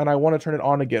and I want to turn it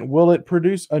on again, will it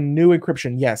produce a new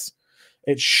encryption? Yes,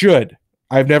 it should.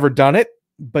 I've never done it,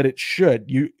 but it should.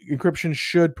 Encryption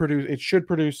should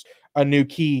produce a new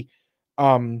key,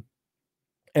 and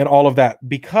all of that.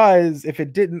 Because if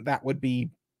it didn't, that would be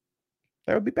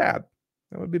bad.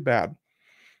 That would be bad.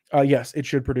 Yes, it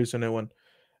should produce a new one.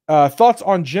 Thoughts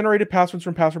on generated passwords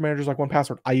from password managers like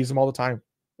 1Password? I use them all the time.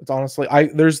 It's honestly,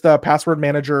 there's the password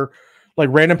manager, like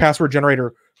random password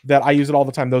generator, that I use it all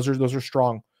the time. Those are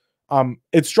strong.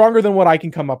 It's stronger than what I can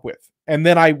come up with, and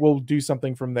then I will do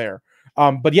something from there.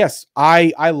 But yes,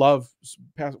 I love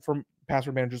from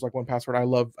password managers like 1Password.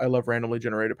 I love randomly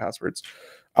generated passwords.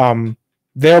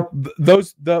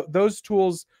 Those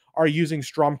tools are using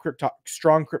strong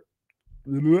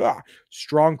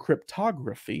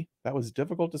cryptography. That was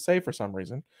difficult to say for some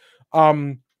reason.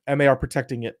 And they are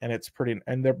protecting it, and it's pretty,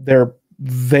 and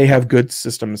they have good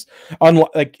systems.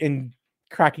 Unlike, like, in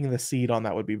cracking the seed on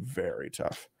that would be very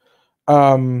tough.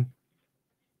 But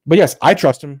yes, I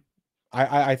trust them.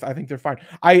 I think they're fine.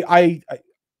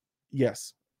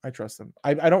 Yes, I trust them.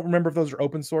 I don't remember if those are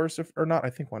open source or not. I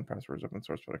think 1Password is open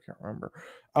source, but I can't remember.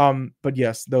 But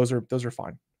yes, those are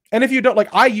fine. And if you don't, like,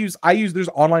 I use there's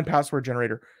online password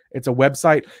generator. It's a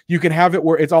website. You can have it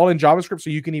where it's all in JavaScript, so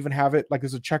you can even have it like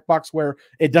there's a checkbox where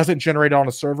it doesn't generate on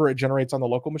a server, it generates on the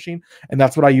local machine. And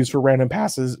that's what I use for random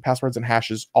passwords and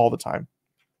hashes all the time.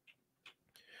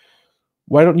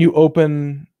 Why don't you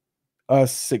open a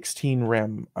 16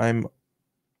 rem? I'm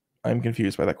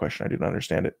confused by that question. I do not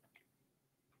understand it.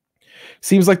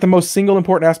 Seems like the most single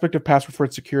important aspect of password for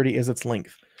its security is its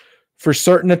length. For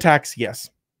certain attacks, yes.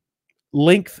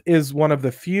 Length is one of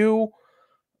the few.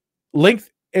 Length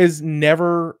is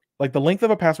never, like, the length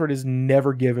of a password is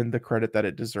never given the credit that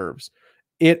it deserves.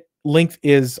 Length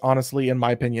is, honestly, in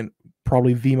my opinion,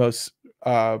 probably the most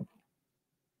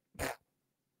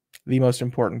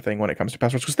important thing when it comes to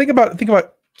passwords. Because think about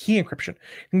key encryption.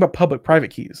 Think about public-private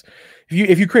keys.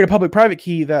 If you create a public-private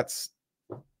key that's,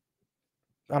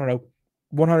 I don't know,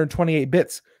 128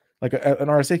 bits, like an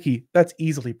RSA key, that's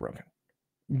easily broken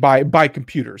by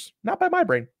computers, not by my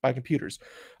brain, by computers.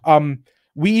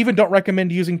 We even don't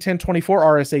recommend using 1024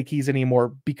 RSA keys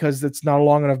anymore because it's not a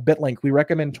long enough bit length. We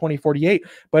recommend 2048,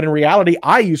 but in reality,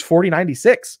 I use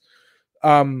 4096.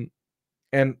 And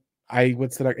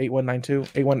what's the 8192,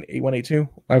 8182?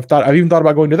 I've even thought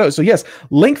about going to those. So yes,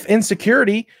 length in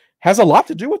security has a lot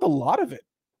to do with a lot of it,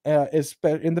 is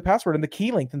in the password and the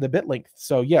key length and the bit length.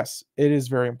 So yes, it is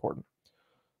very important.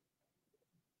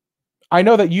 I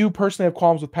know that you personally have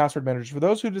qualms with password managers. For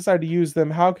those who decide to use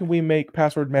them, how can we make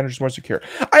password managers more secure?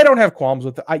 I don't have qualms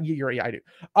with it. I do.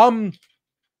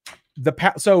 The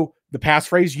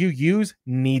passphrase you use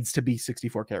needs to be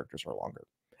 64 characters or longer.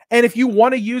 And if you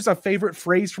want to use a favorite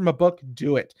phrase from a book,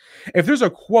 do it. If there's a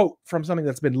quote from something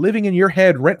that's been living in your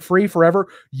head rent-free forever,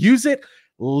 use it,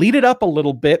 lead it up a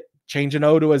little bit, change an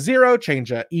O to a 0,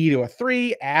 change an E to a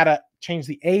 3, change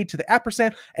the A to the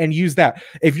 %, and use that.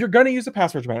 If you're going to use a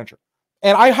password manager,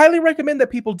 and I highly recommend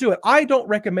that people do it. I don't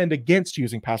recommend against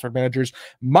using password managers.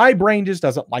 My brain just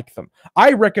doesn't like them.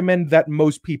 I recommend that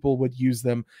most people would use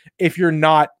them if you're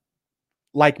not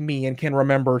like me and can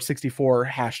remember 64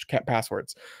 hashed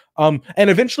passwords. And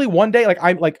eventually one day,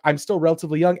 I'm still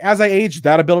relatively young. As I age,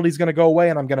 that ability is going to go away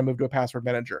and I'm going to move to a password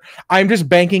manager. I'm just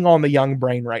banking on the young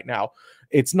brain right now.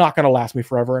 It's not going to last me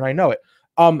forever, and I know it.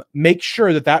 Make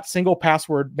sure that single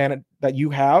password that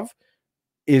you have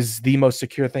is the most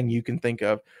secure thing you can think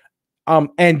of.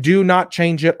 And do not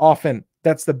change it often.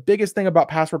 That's the biggest thing about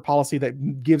password policy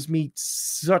that gives me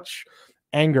such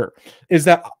anger, is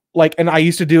that, and I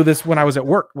used to do this when I was at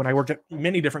work, when I worked at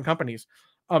many different companies.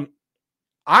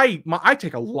 I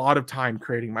take a lot of time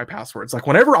creating my passwords. Like,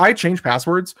 whenever I change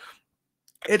passwords,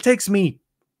 it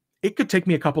could take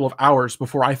me a couple of hours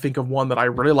before I think of one that I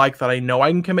really like, that I know I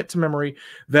can commit to memory,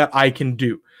 that I can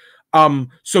do.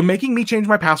 So making me change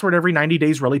my password every 90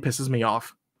 days really pisses me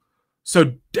off. So,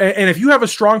 and if you have a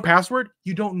strong password,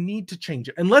 you don't need to change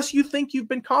it unless you think you've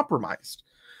been compromised.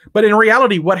 But in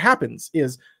reality, what happens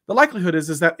is, the likelihood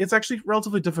is that it's actually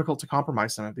relatively difficult to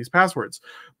compromise some of these passwords.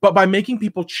 But by making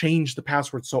people change the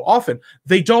password so often,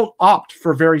 they don't opt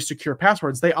for very secure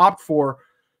passwords. They opt for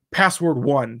password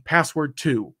 1, password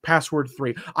 2, password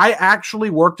 3. I actually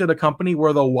worked at a company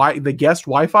where the guest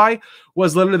Wi-Fi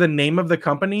was literally the name of the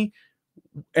company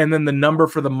and then the number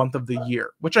for the month of the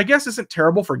year, which I guess isn't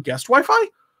terrible for guest Wi-Fi,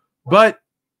 but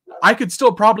I could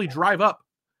still probably drive up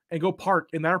and go park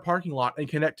in their parking lot and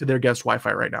connect to their guest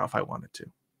Wi-Fi right now if I wanted to.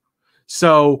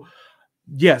 So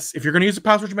yes, if you're going to use a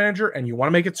password manager and you want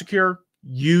to make it secure,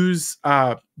 use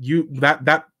that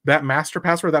master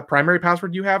password, that primary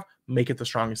password you have, make it the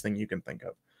strongest thing you can think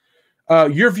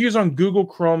of. Your views on Google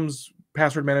Chrome's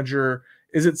password manager.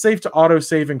 Is it safe to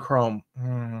autosave in Chrome?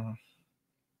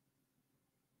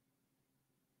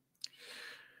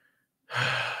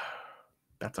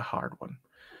 That's a hard one.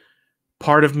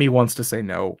 Part of me wants to say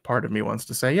no. Part of me wants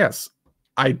to say yes.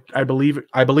 I believe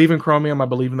in Chromium. I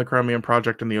believe in the Chromium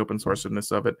project and the open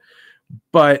sourceness of it.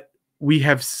 But we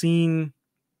have seen,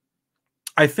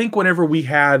 I think whenever we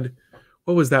had,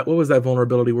 what was that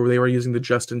vulnerability where they were using the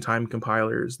just-in-time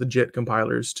compilers, the JIT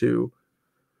compilers to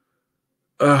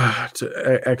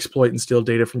exploit and steal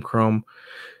data from Chrome.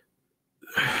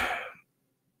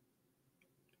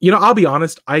 I'll be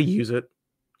honest, I use it.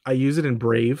 I use it in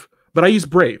Brave, but I use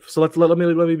Brave. So let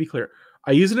me be clear.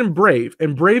 I use it in Brave,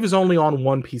 and Brave is only on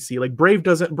one PC. Like, Brave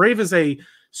is a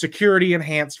security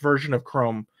enhanced version of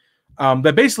Chrome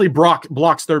that basically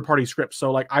blocks third-party scripts.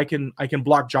 So like I can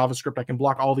block JavaScript, I can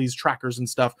block all these trackers and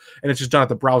stuff, and it's just done at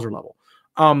the browser level.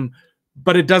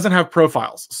 But it doesn't have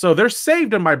profiles. So they're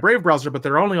saved in my Brave browser, but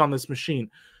they're only on this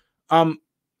machine.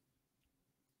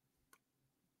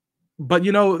 But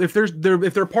if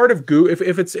they're part of Google,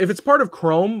 if it's part of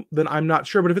Chrome, then I'm not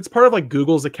sure. But if it's part of like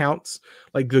Google's accounts,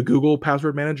 like the Google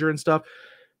Password Manager and stuff,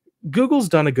 Google's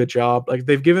done a good job. Like,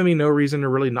 they've given me no reason to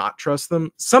really not trust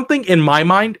them. Something in my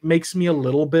mind makes me a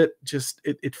little bit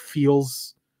it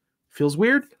feels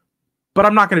weird. but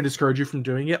I'm not going to discourage you from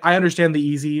doing it. I understand the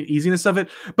easiness of it,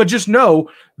 but just know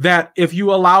that if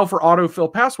you allow for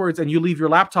autofill passwords and you leave your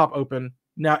laptop open,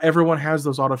 now everyone has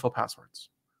those autofill passwords.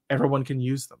 Everyone can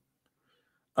use them.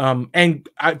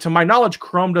 To my knowledge,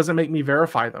 Chrome doesn't make me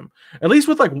verify them. At least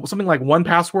with like something like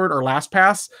 1Password or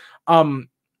LastPass,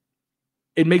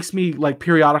 it makes me like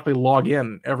periodically log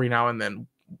in every now and then.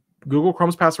 Google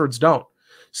Chrome's passwords don't.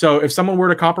 So if someone were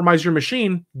to compromise your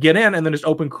machine, get in and then just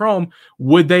open Chrome,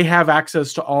 would they have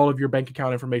access to all of your bank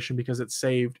account information because it's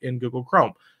saved in Google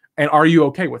Chrome? And are you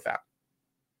okay with that?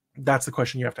 That's the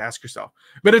question you have to ask yourself.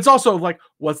 But it's also like,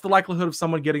 what's the likelihood of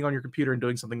someone getting on your computer and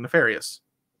doing something nefarious?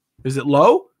 Is it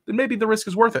low? Then maybe the risk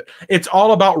is worth it. It's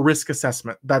all about risk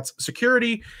assessment. That's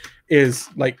security is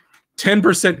like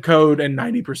 10% code and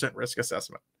 90% risk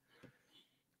assessment.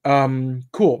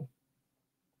 Cool.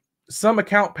 Some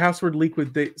account password leak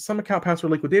with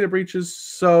data breaches.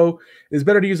 So it's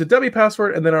better to use a dummy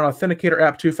password and then an authenticator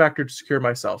app 2-factor to secure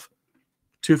myself.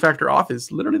 2-factor auth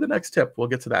is literally the next tip. We'll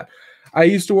get to that. I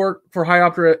used to work for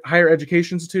higher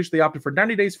education institution. They opted for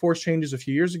 90 days force changes a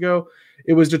few years ago.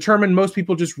 It was determined most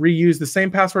people just reuse the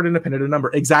same password independent of number.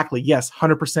 Exactly. Yes,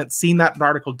 100% seen that in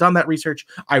article, done that research.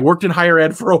 I worked in higher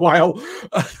ed for a while.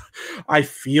 I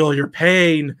feel your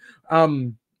pain.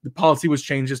 The policy was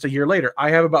changed just a year later. I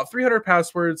have about 300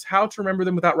 passwords. How to remember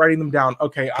them without writing them down?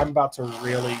 Okay, I'm about to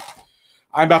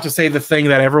say the thing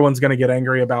that everyone's going to get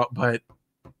angry about, but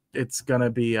it's going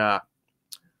to be...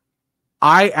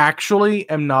 I actually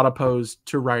am not opposed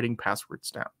to writing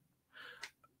passwords down.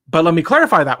 But let me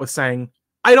clarify that with saying,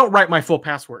 I don't write my full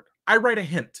password. I write a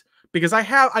hint because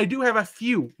I do have a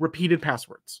few repeated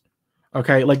passwords.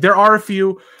 Okay, like there are a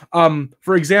few.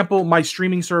 For example, my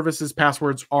streaming services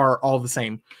passwords are all the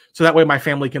same. So that way my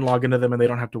family can log into them and they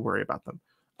don't have to worry about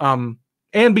them.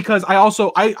 And because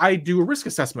I do a risk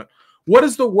assessment. What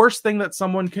is the worst thing that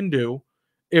someone can do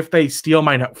if they steal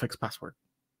my Netflix password?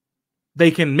 They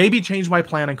can maybe change my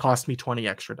plan and cost me $20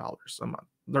 extra a month.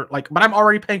 They're like, but I'm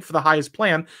already paying for the highest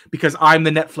plan because I'm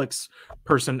the Netflix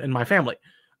person in my family.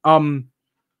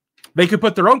 They could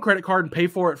put their own credit card and pay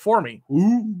for it for me.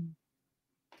 Ooh.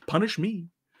 Punish me.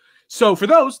 So for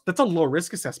those, that's a low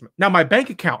risk assessment. Now, my bank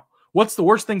account, what's the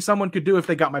worst thing someone could do if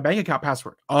they got my bank account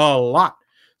password? A lot.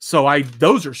 So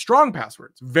those are strong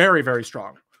passwords. Very, very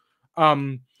strong.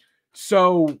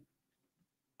 So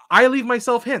I leave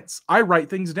myself hints. I write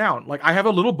things down. Like I have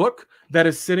a little book that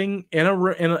is sitting in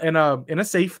a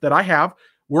safe that I have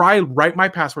where I write my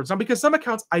passwords down because some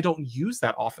accounts I don't use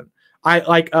that often. I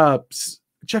like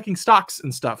checking stocks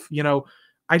and stuff, you know.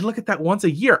 I look at that once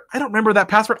a year. I don't remember that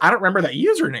password. I don't remember that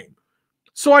username.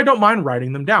 So I don't mind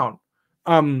writing them down.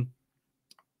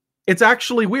 It's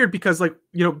actually weird because, like,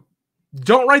 you know,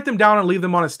 don't write them down and leave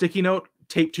them on a sticky note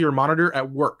taped to your monitor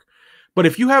at work. But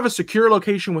if you have a secure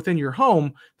location within your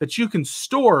home that you can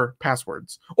store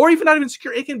passwords, or even not even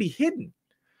secure, it can be hidden.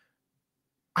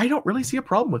 I don't really see a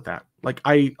problem with that.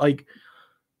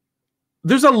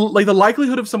 There's the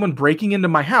likelihood of someone breaking into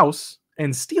my house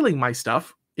and stealing my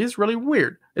stuff is really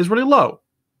weird, is really low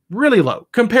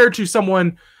compared to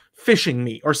someone phishing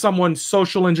me or someone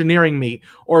social engineering me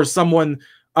or someone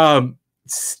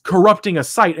corrupting a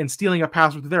site and stealing a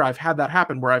password there. I've had that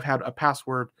happen where I've had a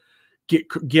password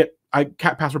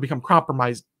password become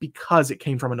compromised because it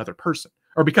came from another person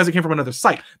or because it came from another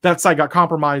site. That site got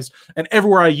compromised and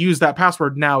everywhere I use that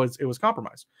password now it was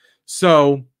compromised.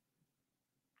 So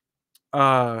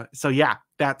yeah,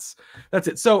 that's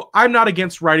it. So I'm not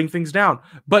against writing things down,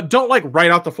 but don't like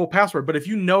write out the full password. But if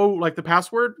you know like the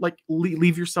password, like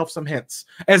leave yourself some hints,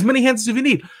 as many hints as you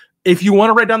need. If you want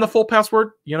to write down the full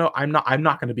password, you know, I'm not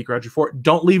going to begrudge you for it.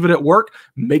 Don't leave it at work.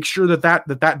 Make sure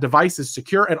that device is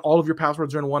secure and all of your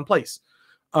passwords are in one place.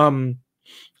 I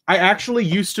actually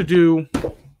used to do.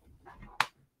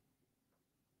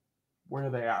 Where are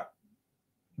they at?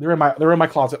 They're in my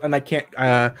closet, and I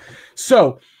can't.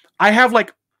 So I have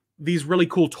like these really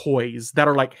cool toys that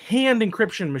are like hand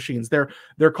encryption machines. They're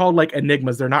called like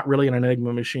Enigmas. They're not really an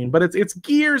Enigma machine, but it's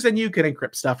gears and you can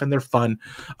encrypt stuff and they're fun.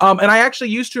 And I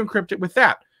actually used to encrypt it with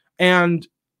that. And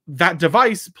that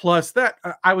device plus that,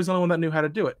 I was the only one that knew how to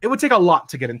do it. It would take a lot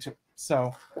to get into.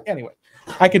 So anyway,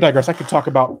 I could digress. I could talk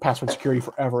about password security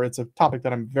forever. It's a topic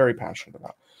that I'm very passionate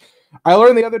about. I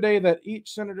learned the other day that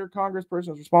each senator,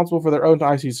 congressperson is responsible for their own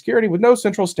IC security with no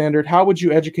central standard. How would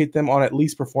you educate them on at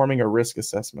least performing a risk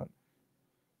assessment?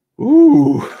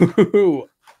 Ooh,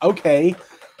 okay.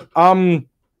 How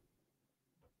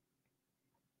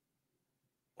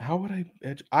would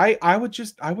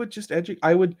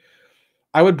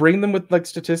I would bring them with like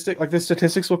statistics, like the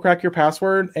statistics will crack your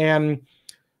password, and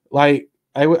like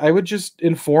I would just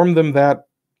inform them that,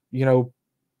 you know,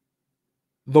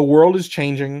 The world is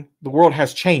changing. The world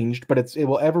has changed, but it's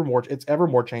ever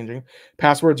more changing.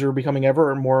 Passwords are becoming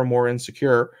ever more and more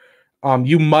insecure.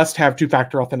 You must have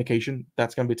two-factor authentication.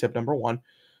 That's going to be tip number one.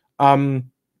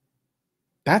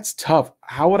 That's tough.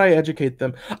 How would I educate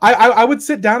them? I would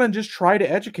sit down and just try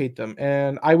to educate them,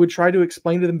 and I would try to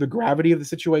explain to them the gravity of the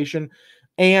situation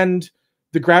and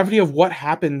the gravity of what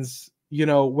happens, you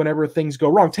know, whenever things go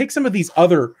wrong. Take some of these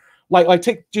other, I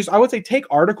would say take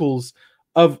articles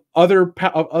of other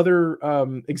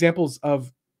examples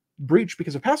of breach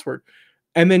because of password,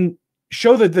 and then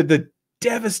show the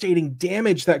devastating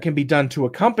damage that can be done to a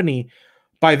company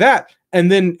by that, and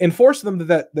then enforce them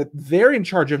that they're in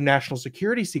charge of national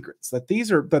security secrets, that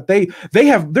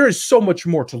there is so much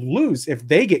more to lose if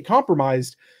they get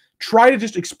compromised. Try to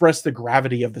just express the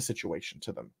gravity of the situation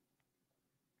to them.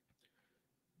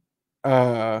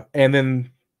 And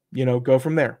then, you know, go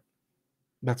from there.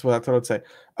 That's what I would say.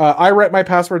 I write my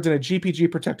passwords in a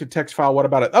GPG protected text file. What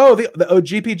about it? Oh, the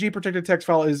GPG protected text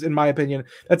file is, in my opinion,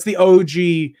 that's the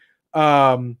OG.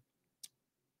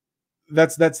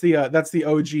 That's the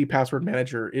OG password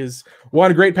manager. Is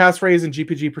one great passphrase and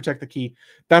GPG protect the key.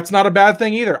 That's not a bad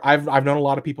thing either. I've known a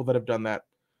lot of people that have done that.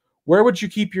 Where would you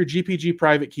keep your GPG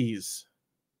private keys?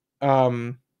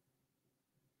 I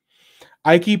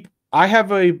have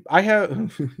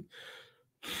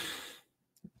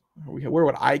where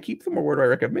would I keep them, or where do I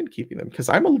recommend keeping them? Because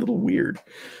I'm a little weird.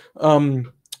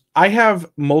 I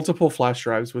have multiple flash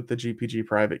drives with the GPG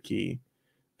private key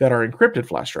that are encrypted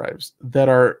flash drives that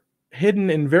are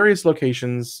hidden in various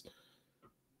locations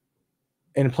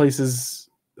in places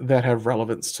that have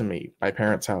relevance to me, my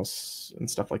parents' house and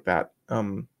stuff like that.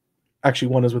 Actually,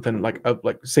 one is within like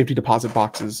safety deposit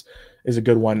boxes is a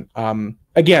good one.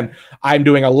 Again, I'm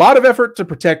doing a lot of effort to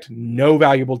protect no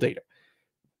valuable data,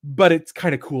 but it's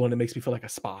kind of cool and it makes me feel like a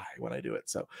spy when I do it.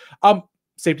 So,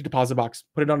 safety deposit box,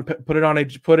 put it on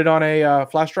a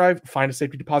flash drive, find a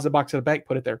safety deposit box at a bank,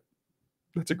 put it there.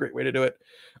 That's a great way to do it.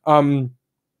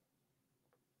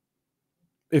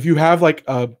 If you have like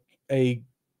a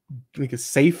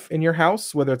safe in your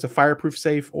house, whether it's a fireproof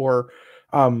safe or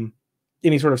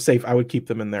any sort of safe, I would keep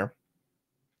them in there.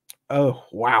 Oh,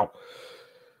 wow.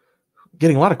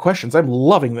 Getting a lot of questions. I'm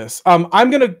loving this. I'm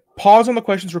going to pause on the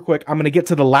questions real quick. I'm going to get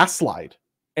to the last slide,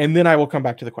 and then I will come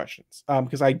back to the questions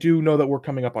because I do know that we're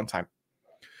coming up on time.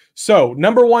 So,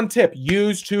 number one tip,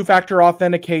 use two-factor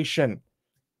authentication.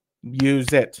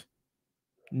 Use it.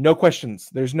 No questions.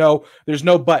 There's no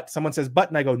but. Someone says but,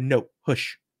 and I go, no,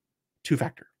 hush.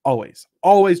 Two-factor. Always.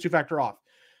 Always two-factor auth.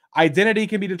 Identity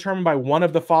can be determined by one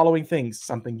of the following things.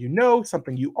 Something you know,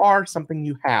 something you are, something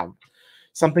you have.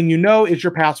 Something you know is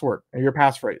your password or your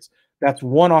passphrase. That's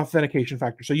one authentication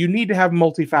factor. So you need to have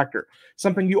multi-factor.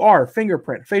 Something you are,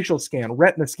 fingerprint, facial scan,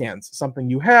 retina scans. Something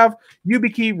you have,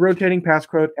 YubiKey, rotating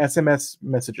passcode, SMS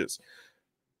messages.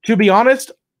 To be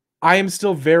honest, I am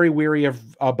still very weary of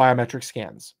biometric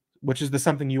scans, which is the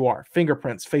something you are.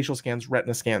 Fingerprints, facial scans,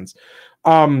 retina scans.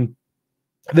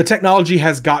 The technology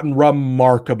has gotten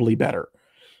remarkably better.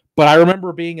 But I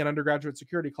remember being in undergraduate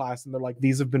security class, and they're like,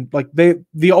 these have been like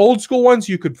the old school ones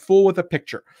you could fool with a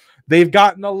picture. They've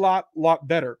gotten a lot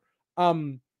better.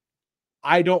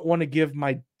 I don't want to give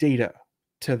my data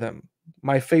to them.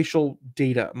 My facial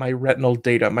data, my retinal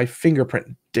data, my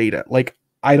fingerprint data. Like,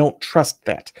 I don't trust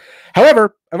that.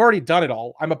 However, I've already done it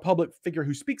all. I'm a public figure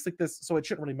who speaks like this, so it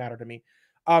shouldn't really matter to me.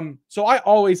 So I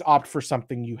always opt for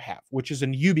something you have, which is a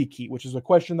YubiKey, which is a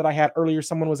question that I had earlier.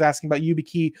 Someone was asking about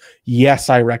YubiKey. Yes,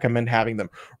 I recommend having them.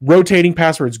 Rotating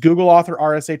passwords, Google Auth or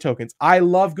RSA tokens. I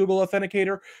love Google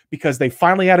Authenticator because they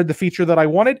finally added the feature that I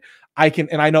wanted.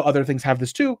 And I know other things have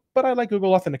this too, but I like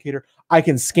Google Authenticator. I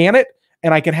can scan it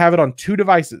and I can have it on two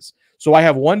devices. So I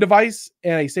have one device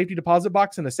and a safety deposit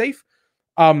box in a safe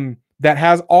that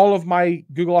has all of my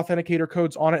Google Authenticator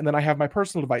codes on it. And then I have my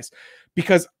personal device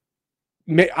because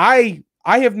I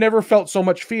have never felt so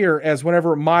much fear as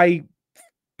whenever my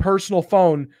personal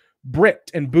phone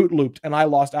bricked and boot looped and I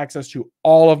lost access to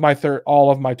all of my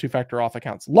two-factor auth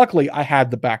accounts. Luckily, I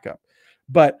had the backup,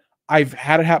 but I've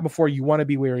had it happen before. You want to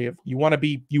be wary of. You want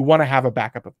to have a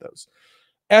backup of those.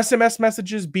 SMS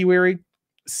messages, be wary.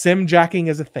 SIM jacking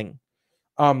is a thing.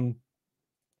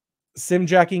 SIM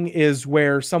jacking is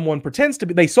where someone pretends to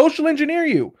be. They social engineer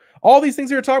you. All these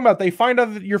things you're talking about. They find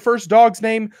out that your first dog's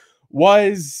name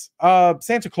was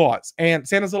Santa Claus and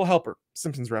Santa's Little Helper,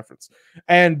 Simpsons reference,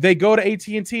 and they go to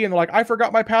AT&T and they're like, I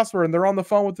forgot my password, and they're on the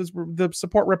phone with the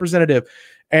support representative,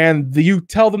 and you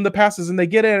tell them the passes, and they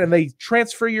get in and they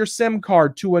transfer your SIM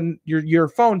card to your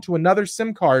phone to another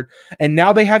SIM card, and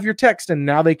now they have your text, and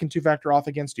now they can two-factor auth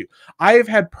against you. I have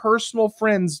had personal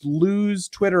friends lose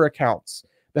Twitter accounts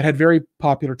that had very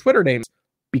popular Twitter names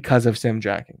because of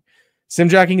simjacking.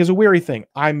 Simjacking is a weary thing.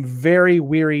 I'm very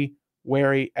wary.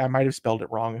 I might have spelled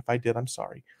it wrong. If I did, I'm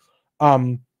sorry.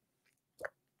 I'm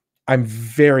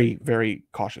very, very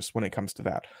cautious when it comes to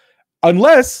that.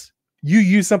 Unless you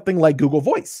use something like Google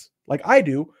Voice, like I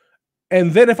do.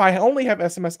 And then if I only have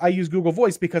SMS, I use Google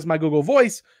Voice because my Google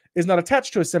Voice is not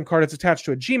attached to a SIM card. It's attached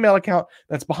to a Gmail account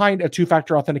that's behind a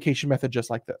two-factor authentication method just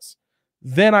like this.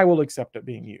 Then I will accept it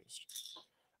being used.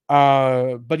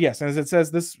 But yes, as it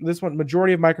says, this one,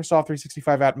 majority of Microsoft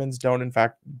 365 admins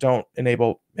don't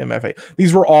enable MFA.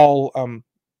 These were all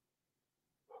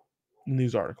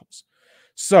news articles.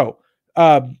 So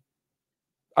I'm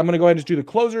going to go ahead and just do the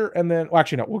closer, and then, well,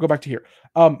 actually, no, we'll go back to here.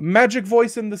 Magic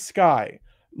voice in the sky.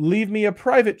 Leave me a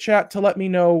private chat to let me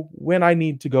know when I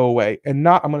need to go away. And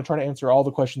I'm going to try to answer all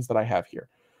the questions that I have here.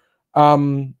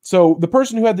 So the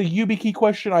person who had the YubiKey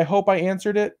question, I hope I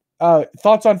answered it.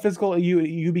 Thoughts on physical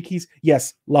YubiKeys?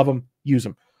 Yes, love them, use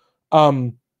them.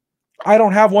 I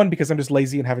don't have one because I'm just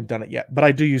lazy and haven't done it yet, but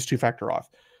I do use two-factor auth.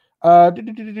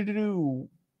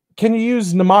 Can you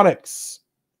use mnemonics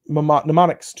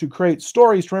to create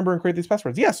stories to remember and create these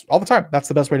passwords? Yes, all the time. That's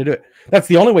the best way to do it. That's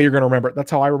the only way you're going to remember it.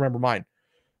 That's how I remember mine.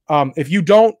 If you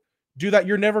don't do that,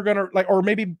 you're never going to or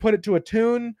maybe put it to a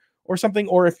tune or something.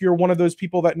 Or if you're one of those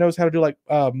people that knows how to do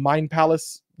Mind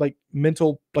Palace,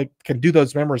 mental, can do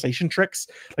those memorization tricks,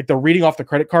 like the reading off the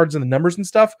credit cards and the numbers and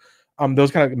stuff.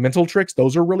 Those kind of mental tricks,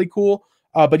 those are really cool.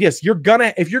 But yes, if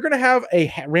you're gonna have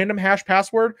a random hash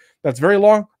password that's very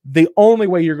long, the only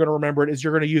way you're gonna remember it is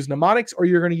you're gonna use mnemonics, or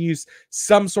you're gonna use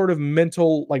some sort of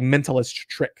mentalist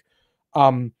trick.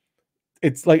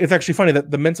 It's actually funny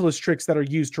that the mentalist tricks that are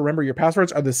used to remember your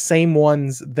passwords are the same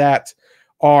ones that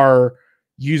are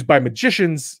used by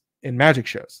magicians in magic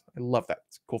shows. I love that.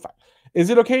 It's a cool fact. Is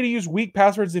it okay to use weak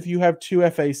passwords if you have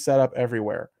 2FA set up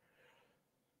everywhere?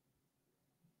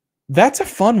 That's a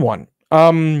fun one.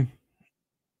 I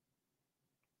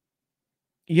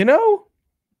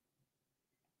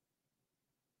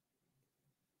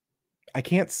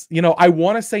can't, I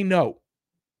want to say no,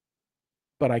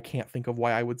 but I can't think of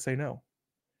why I would say no.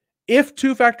 If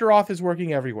two-factor auth is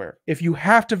working everywhere, if you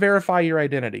have to verify your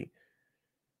identity,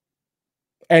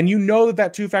 and you know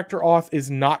that two-factor auth is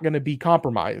not going to be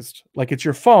compromised, like it's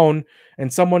your phone,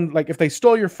 and someone, if they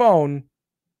stole your phone,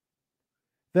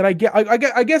 then I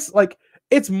guess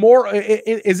it's more,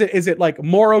 is it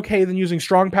more okay than using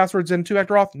strong passwords in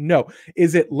two-factor auth? No.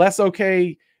 Is it less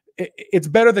okay? It's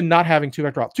better than not having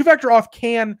two-factor auth. Two-factor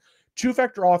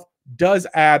auth does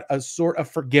add a sort of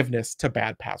forgiveness to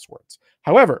bad passwords.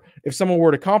 However, if someone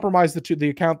were to compromise the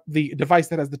device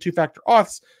that has the two-factor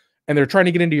auths, and they're trying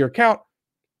to get into your account,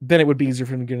 then it would be easier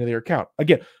for them to get into their account.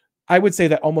 Again, I would say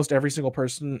that almost every single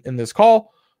person in this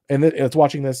call and that's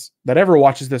watching this, that ever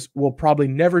watches this, will probably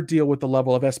never deal with the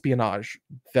level of espionage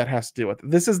that has to deal with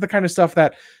it. This is the kind of stuff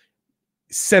that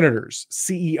senators,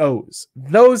 CEOs,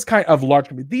 those kind of large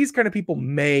companies, these kind of people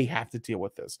may have to deal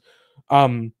with this.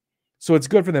 So it's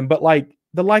good for them. But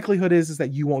the likelihood is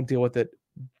that you won't deal with it,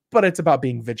 but it's about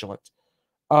being vigilant.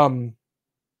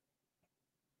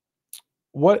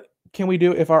 What can we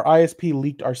do if our ISP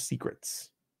leaked our secrets?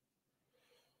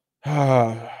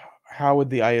 How would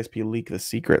the ISP leak the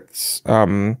secrets?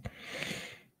 You're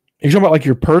talking about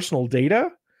your personal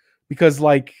data? Because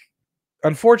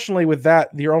unfortunately with that,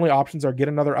 your only options are get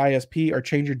another ISP or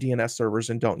change your DNS servers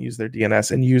and don't use their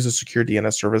DNS and use a secure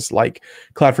DNS service like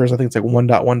Cloudflare's, I think it's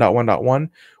 1.1.1.1,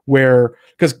 where,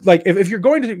 because if you're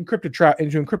going to into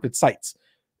encrypted sites,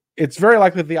 it's very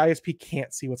likely that the ISP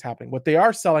can't see what's happening. What they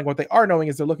are knowing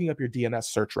is they're looking up your DNS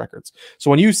search records.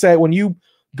 So when you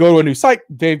go to a new site,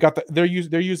 they're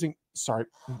using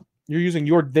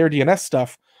their DNS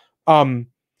stuff.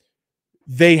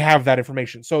 They have that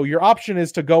information. So your option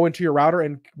is to go into your router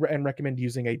and recommend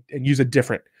use a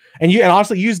different, and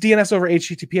honestly use DNS over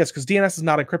HTTPS, because DNS is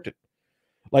not encrypted.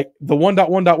 Like the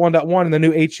 1.1.1.1 and the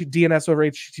new DNS over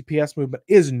HTTPS movement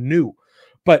is new,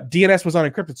 but DNS was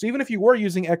unencrypted. So even if you were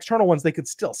using external ones, they could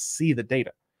still see the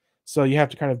data. So you have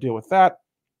to kind of deal with that.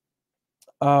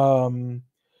 How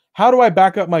do I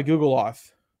back up my Google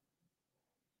Auth?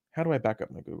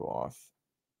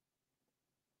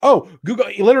 Oh, Google,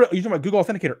 literally, you're talking about Google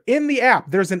Authenticator. In the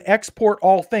app, there's an export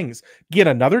all things. Get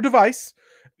another device,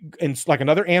 and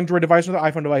another Android device or the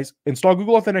iPhone device, install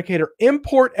Google Authenticator,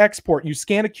 import, export. You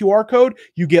scan a QR code,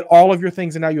 you get all of your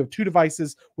things, and now you have two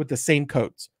devices with the same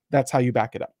codes. That's how you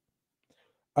back it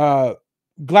up.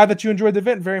 glad that you enjoyed the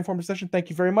event. Very informative session. Thank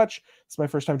you very much. It's my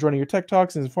first time joining your tech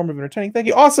talks, and it's informative and entertaining. Thank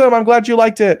you. Awesome. I'm glad you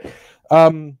liked it.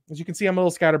 As you can see, I'm a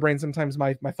little scatterbrained. Sometimes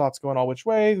my thoughts going all which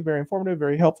way. Very informative,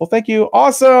 very helpful. Thank you.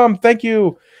 Awesome. Thank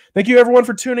you. Thank you everyone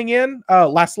for tuning in.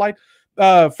 Last slide.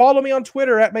 Follow me on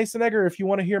Twitter at Mason Egger if you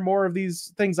want to hear more of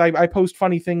these things. I post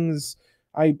funny things.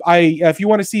 If you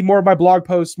want to see more of my blog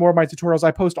posts, more of my tutorials,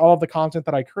 I post all of the content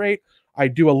that I create. I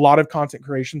do a lot of content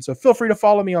creation, so feel free to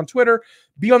follow me on Twitter.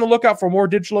 Be on the lookout for more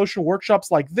DigitalOcean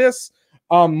workshops like this,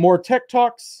 more tech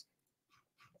talks.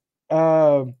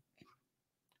 So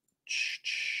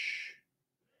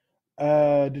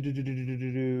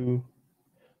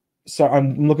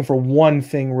I'm looking for one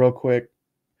thing real quick.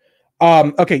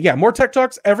 Okay, yeah, more tech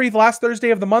talks every last Thursday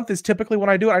of the month is typically when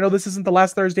I do it. I know this isn't the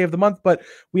last Thursday of the month, but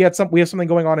we have something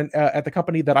going on at the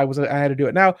company that I had to do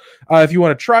it now. If you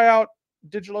want to try out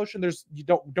DigitalOcean,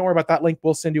 don't worry about that link.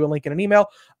 We'll send you a link in an email.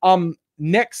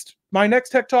 My next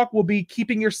tech talk will be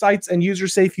keeping your sites and user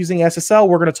safe using SSL.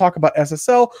 We're going to talk about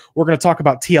SSL. We're going to talk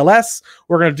about TLS.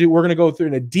 We're going to go through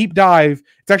in a deep dive.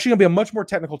 It's actually going to be a much more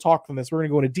technical talk than this. We're going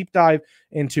to go in a deep dive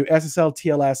into SSL,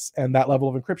 TLS, and that level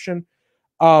of encryption.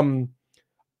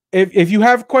 If you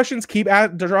have questions, keep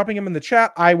dropping them in the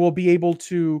chat. I will be able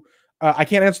to. I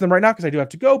can't answer them right now because I do have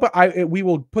to go, but we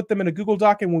will put them in a Google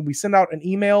Doc, and when we send out an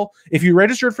email, if you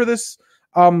registered for this,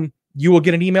 you will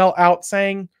get an email out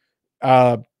saying,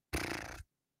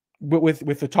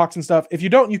 with the talks and stuff. If you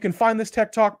don't, you can find this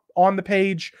tech talk on the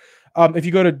page. If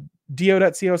you go to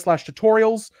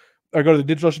do.co/tutorials or go to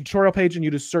the DigitalOcean tutorial page and you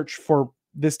just search for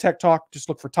this tech talk, just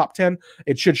look for top 10.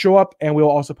 It should show up, and we'll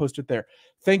also post it there.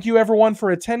 Thank you everyone for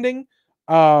attending.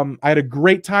 I had a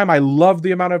great time. I loved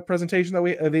the amount of presentation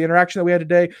the interaction that we had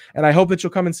today, and I hope that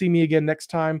you'll come and see me again next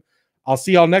time. I'll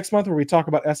see y'all next month where we talk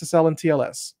about SSL and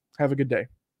TLS. Have a good day.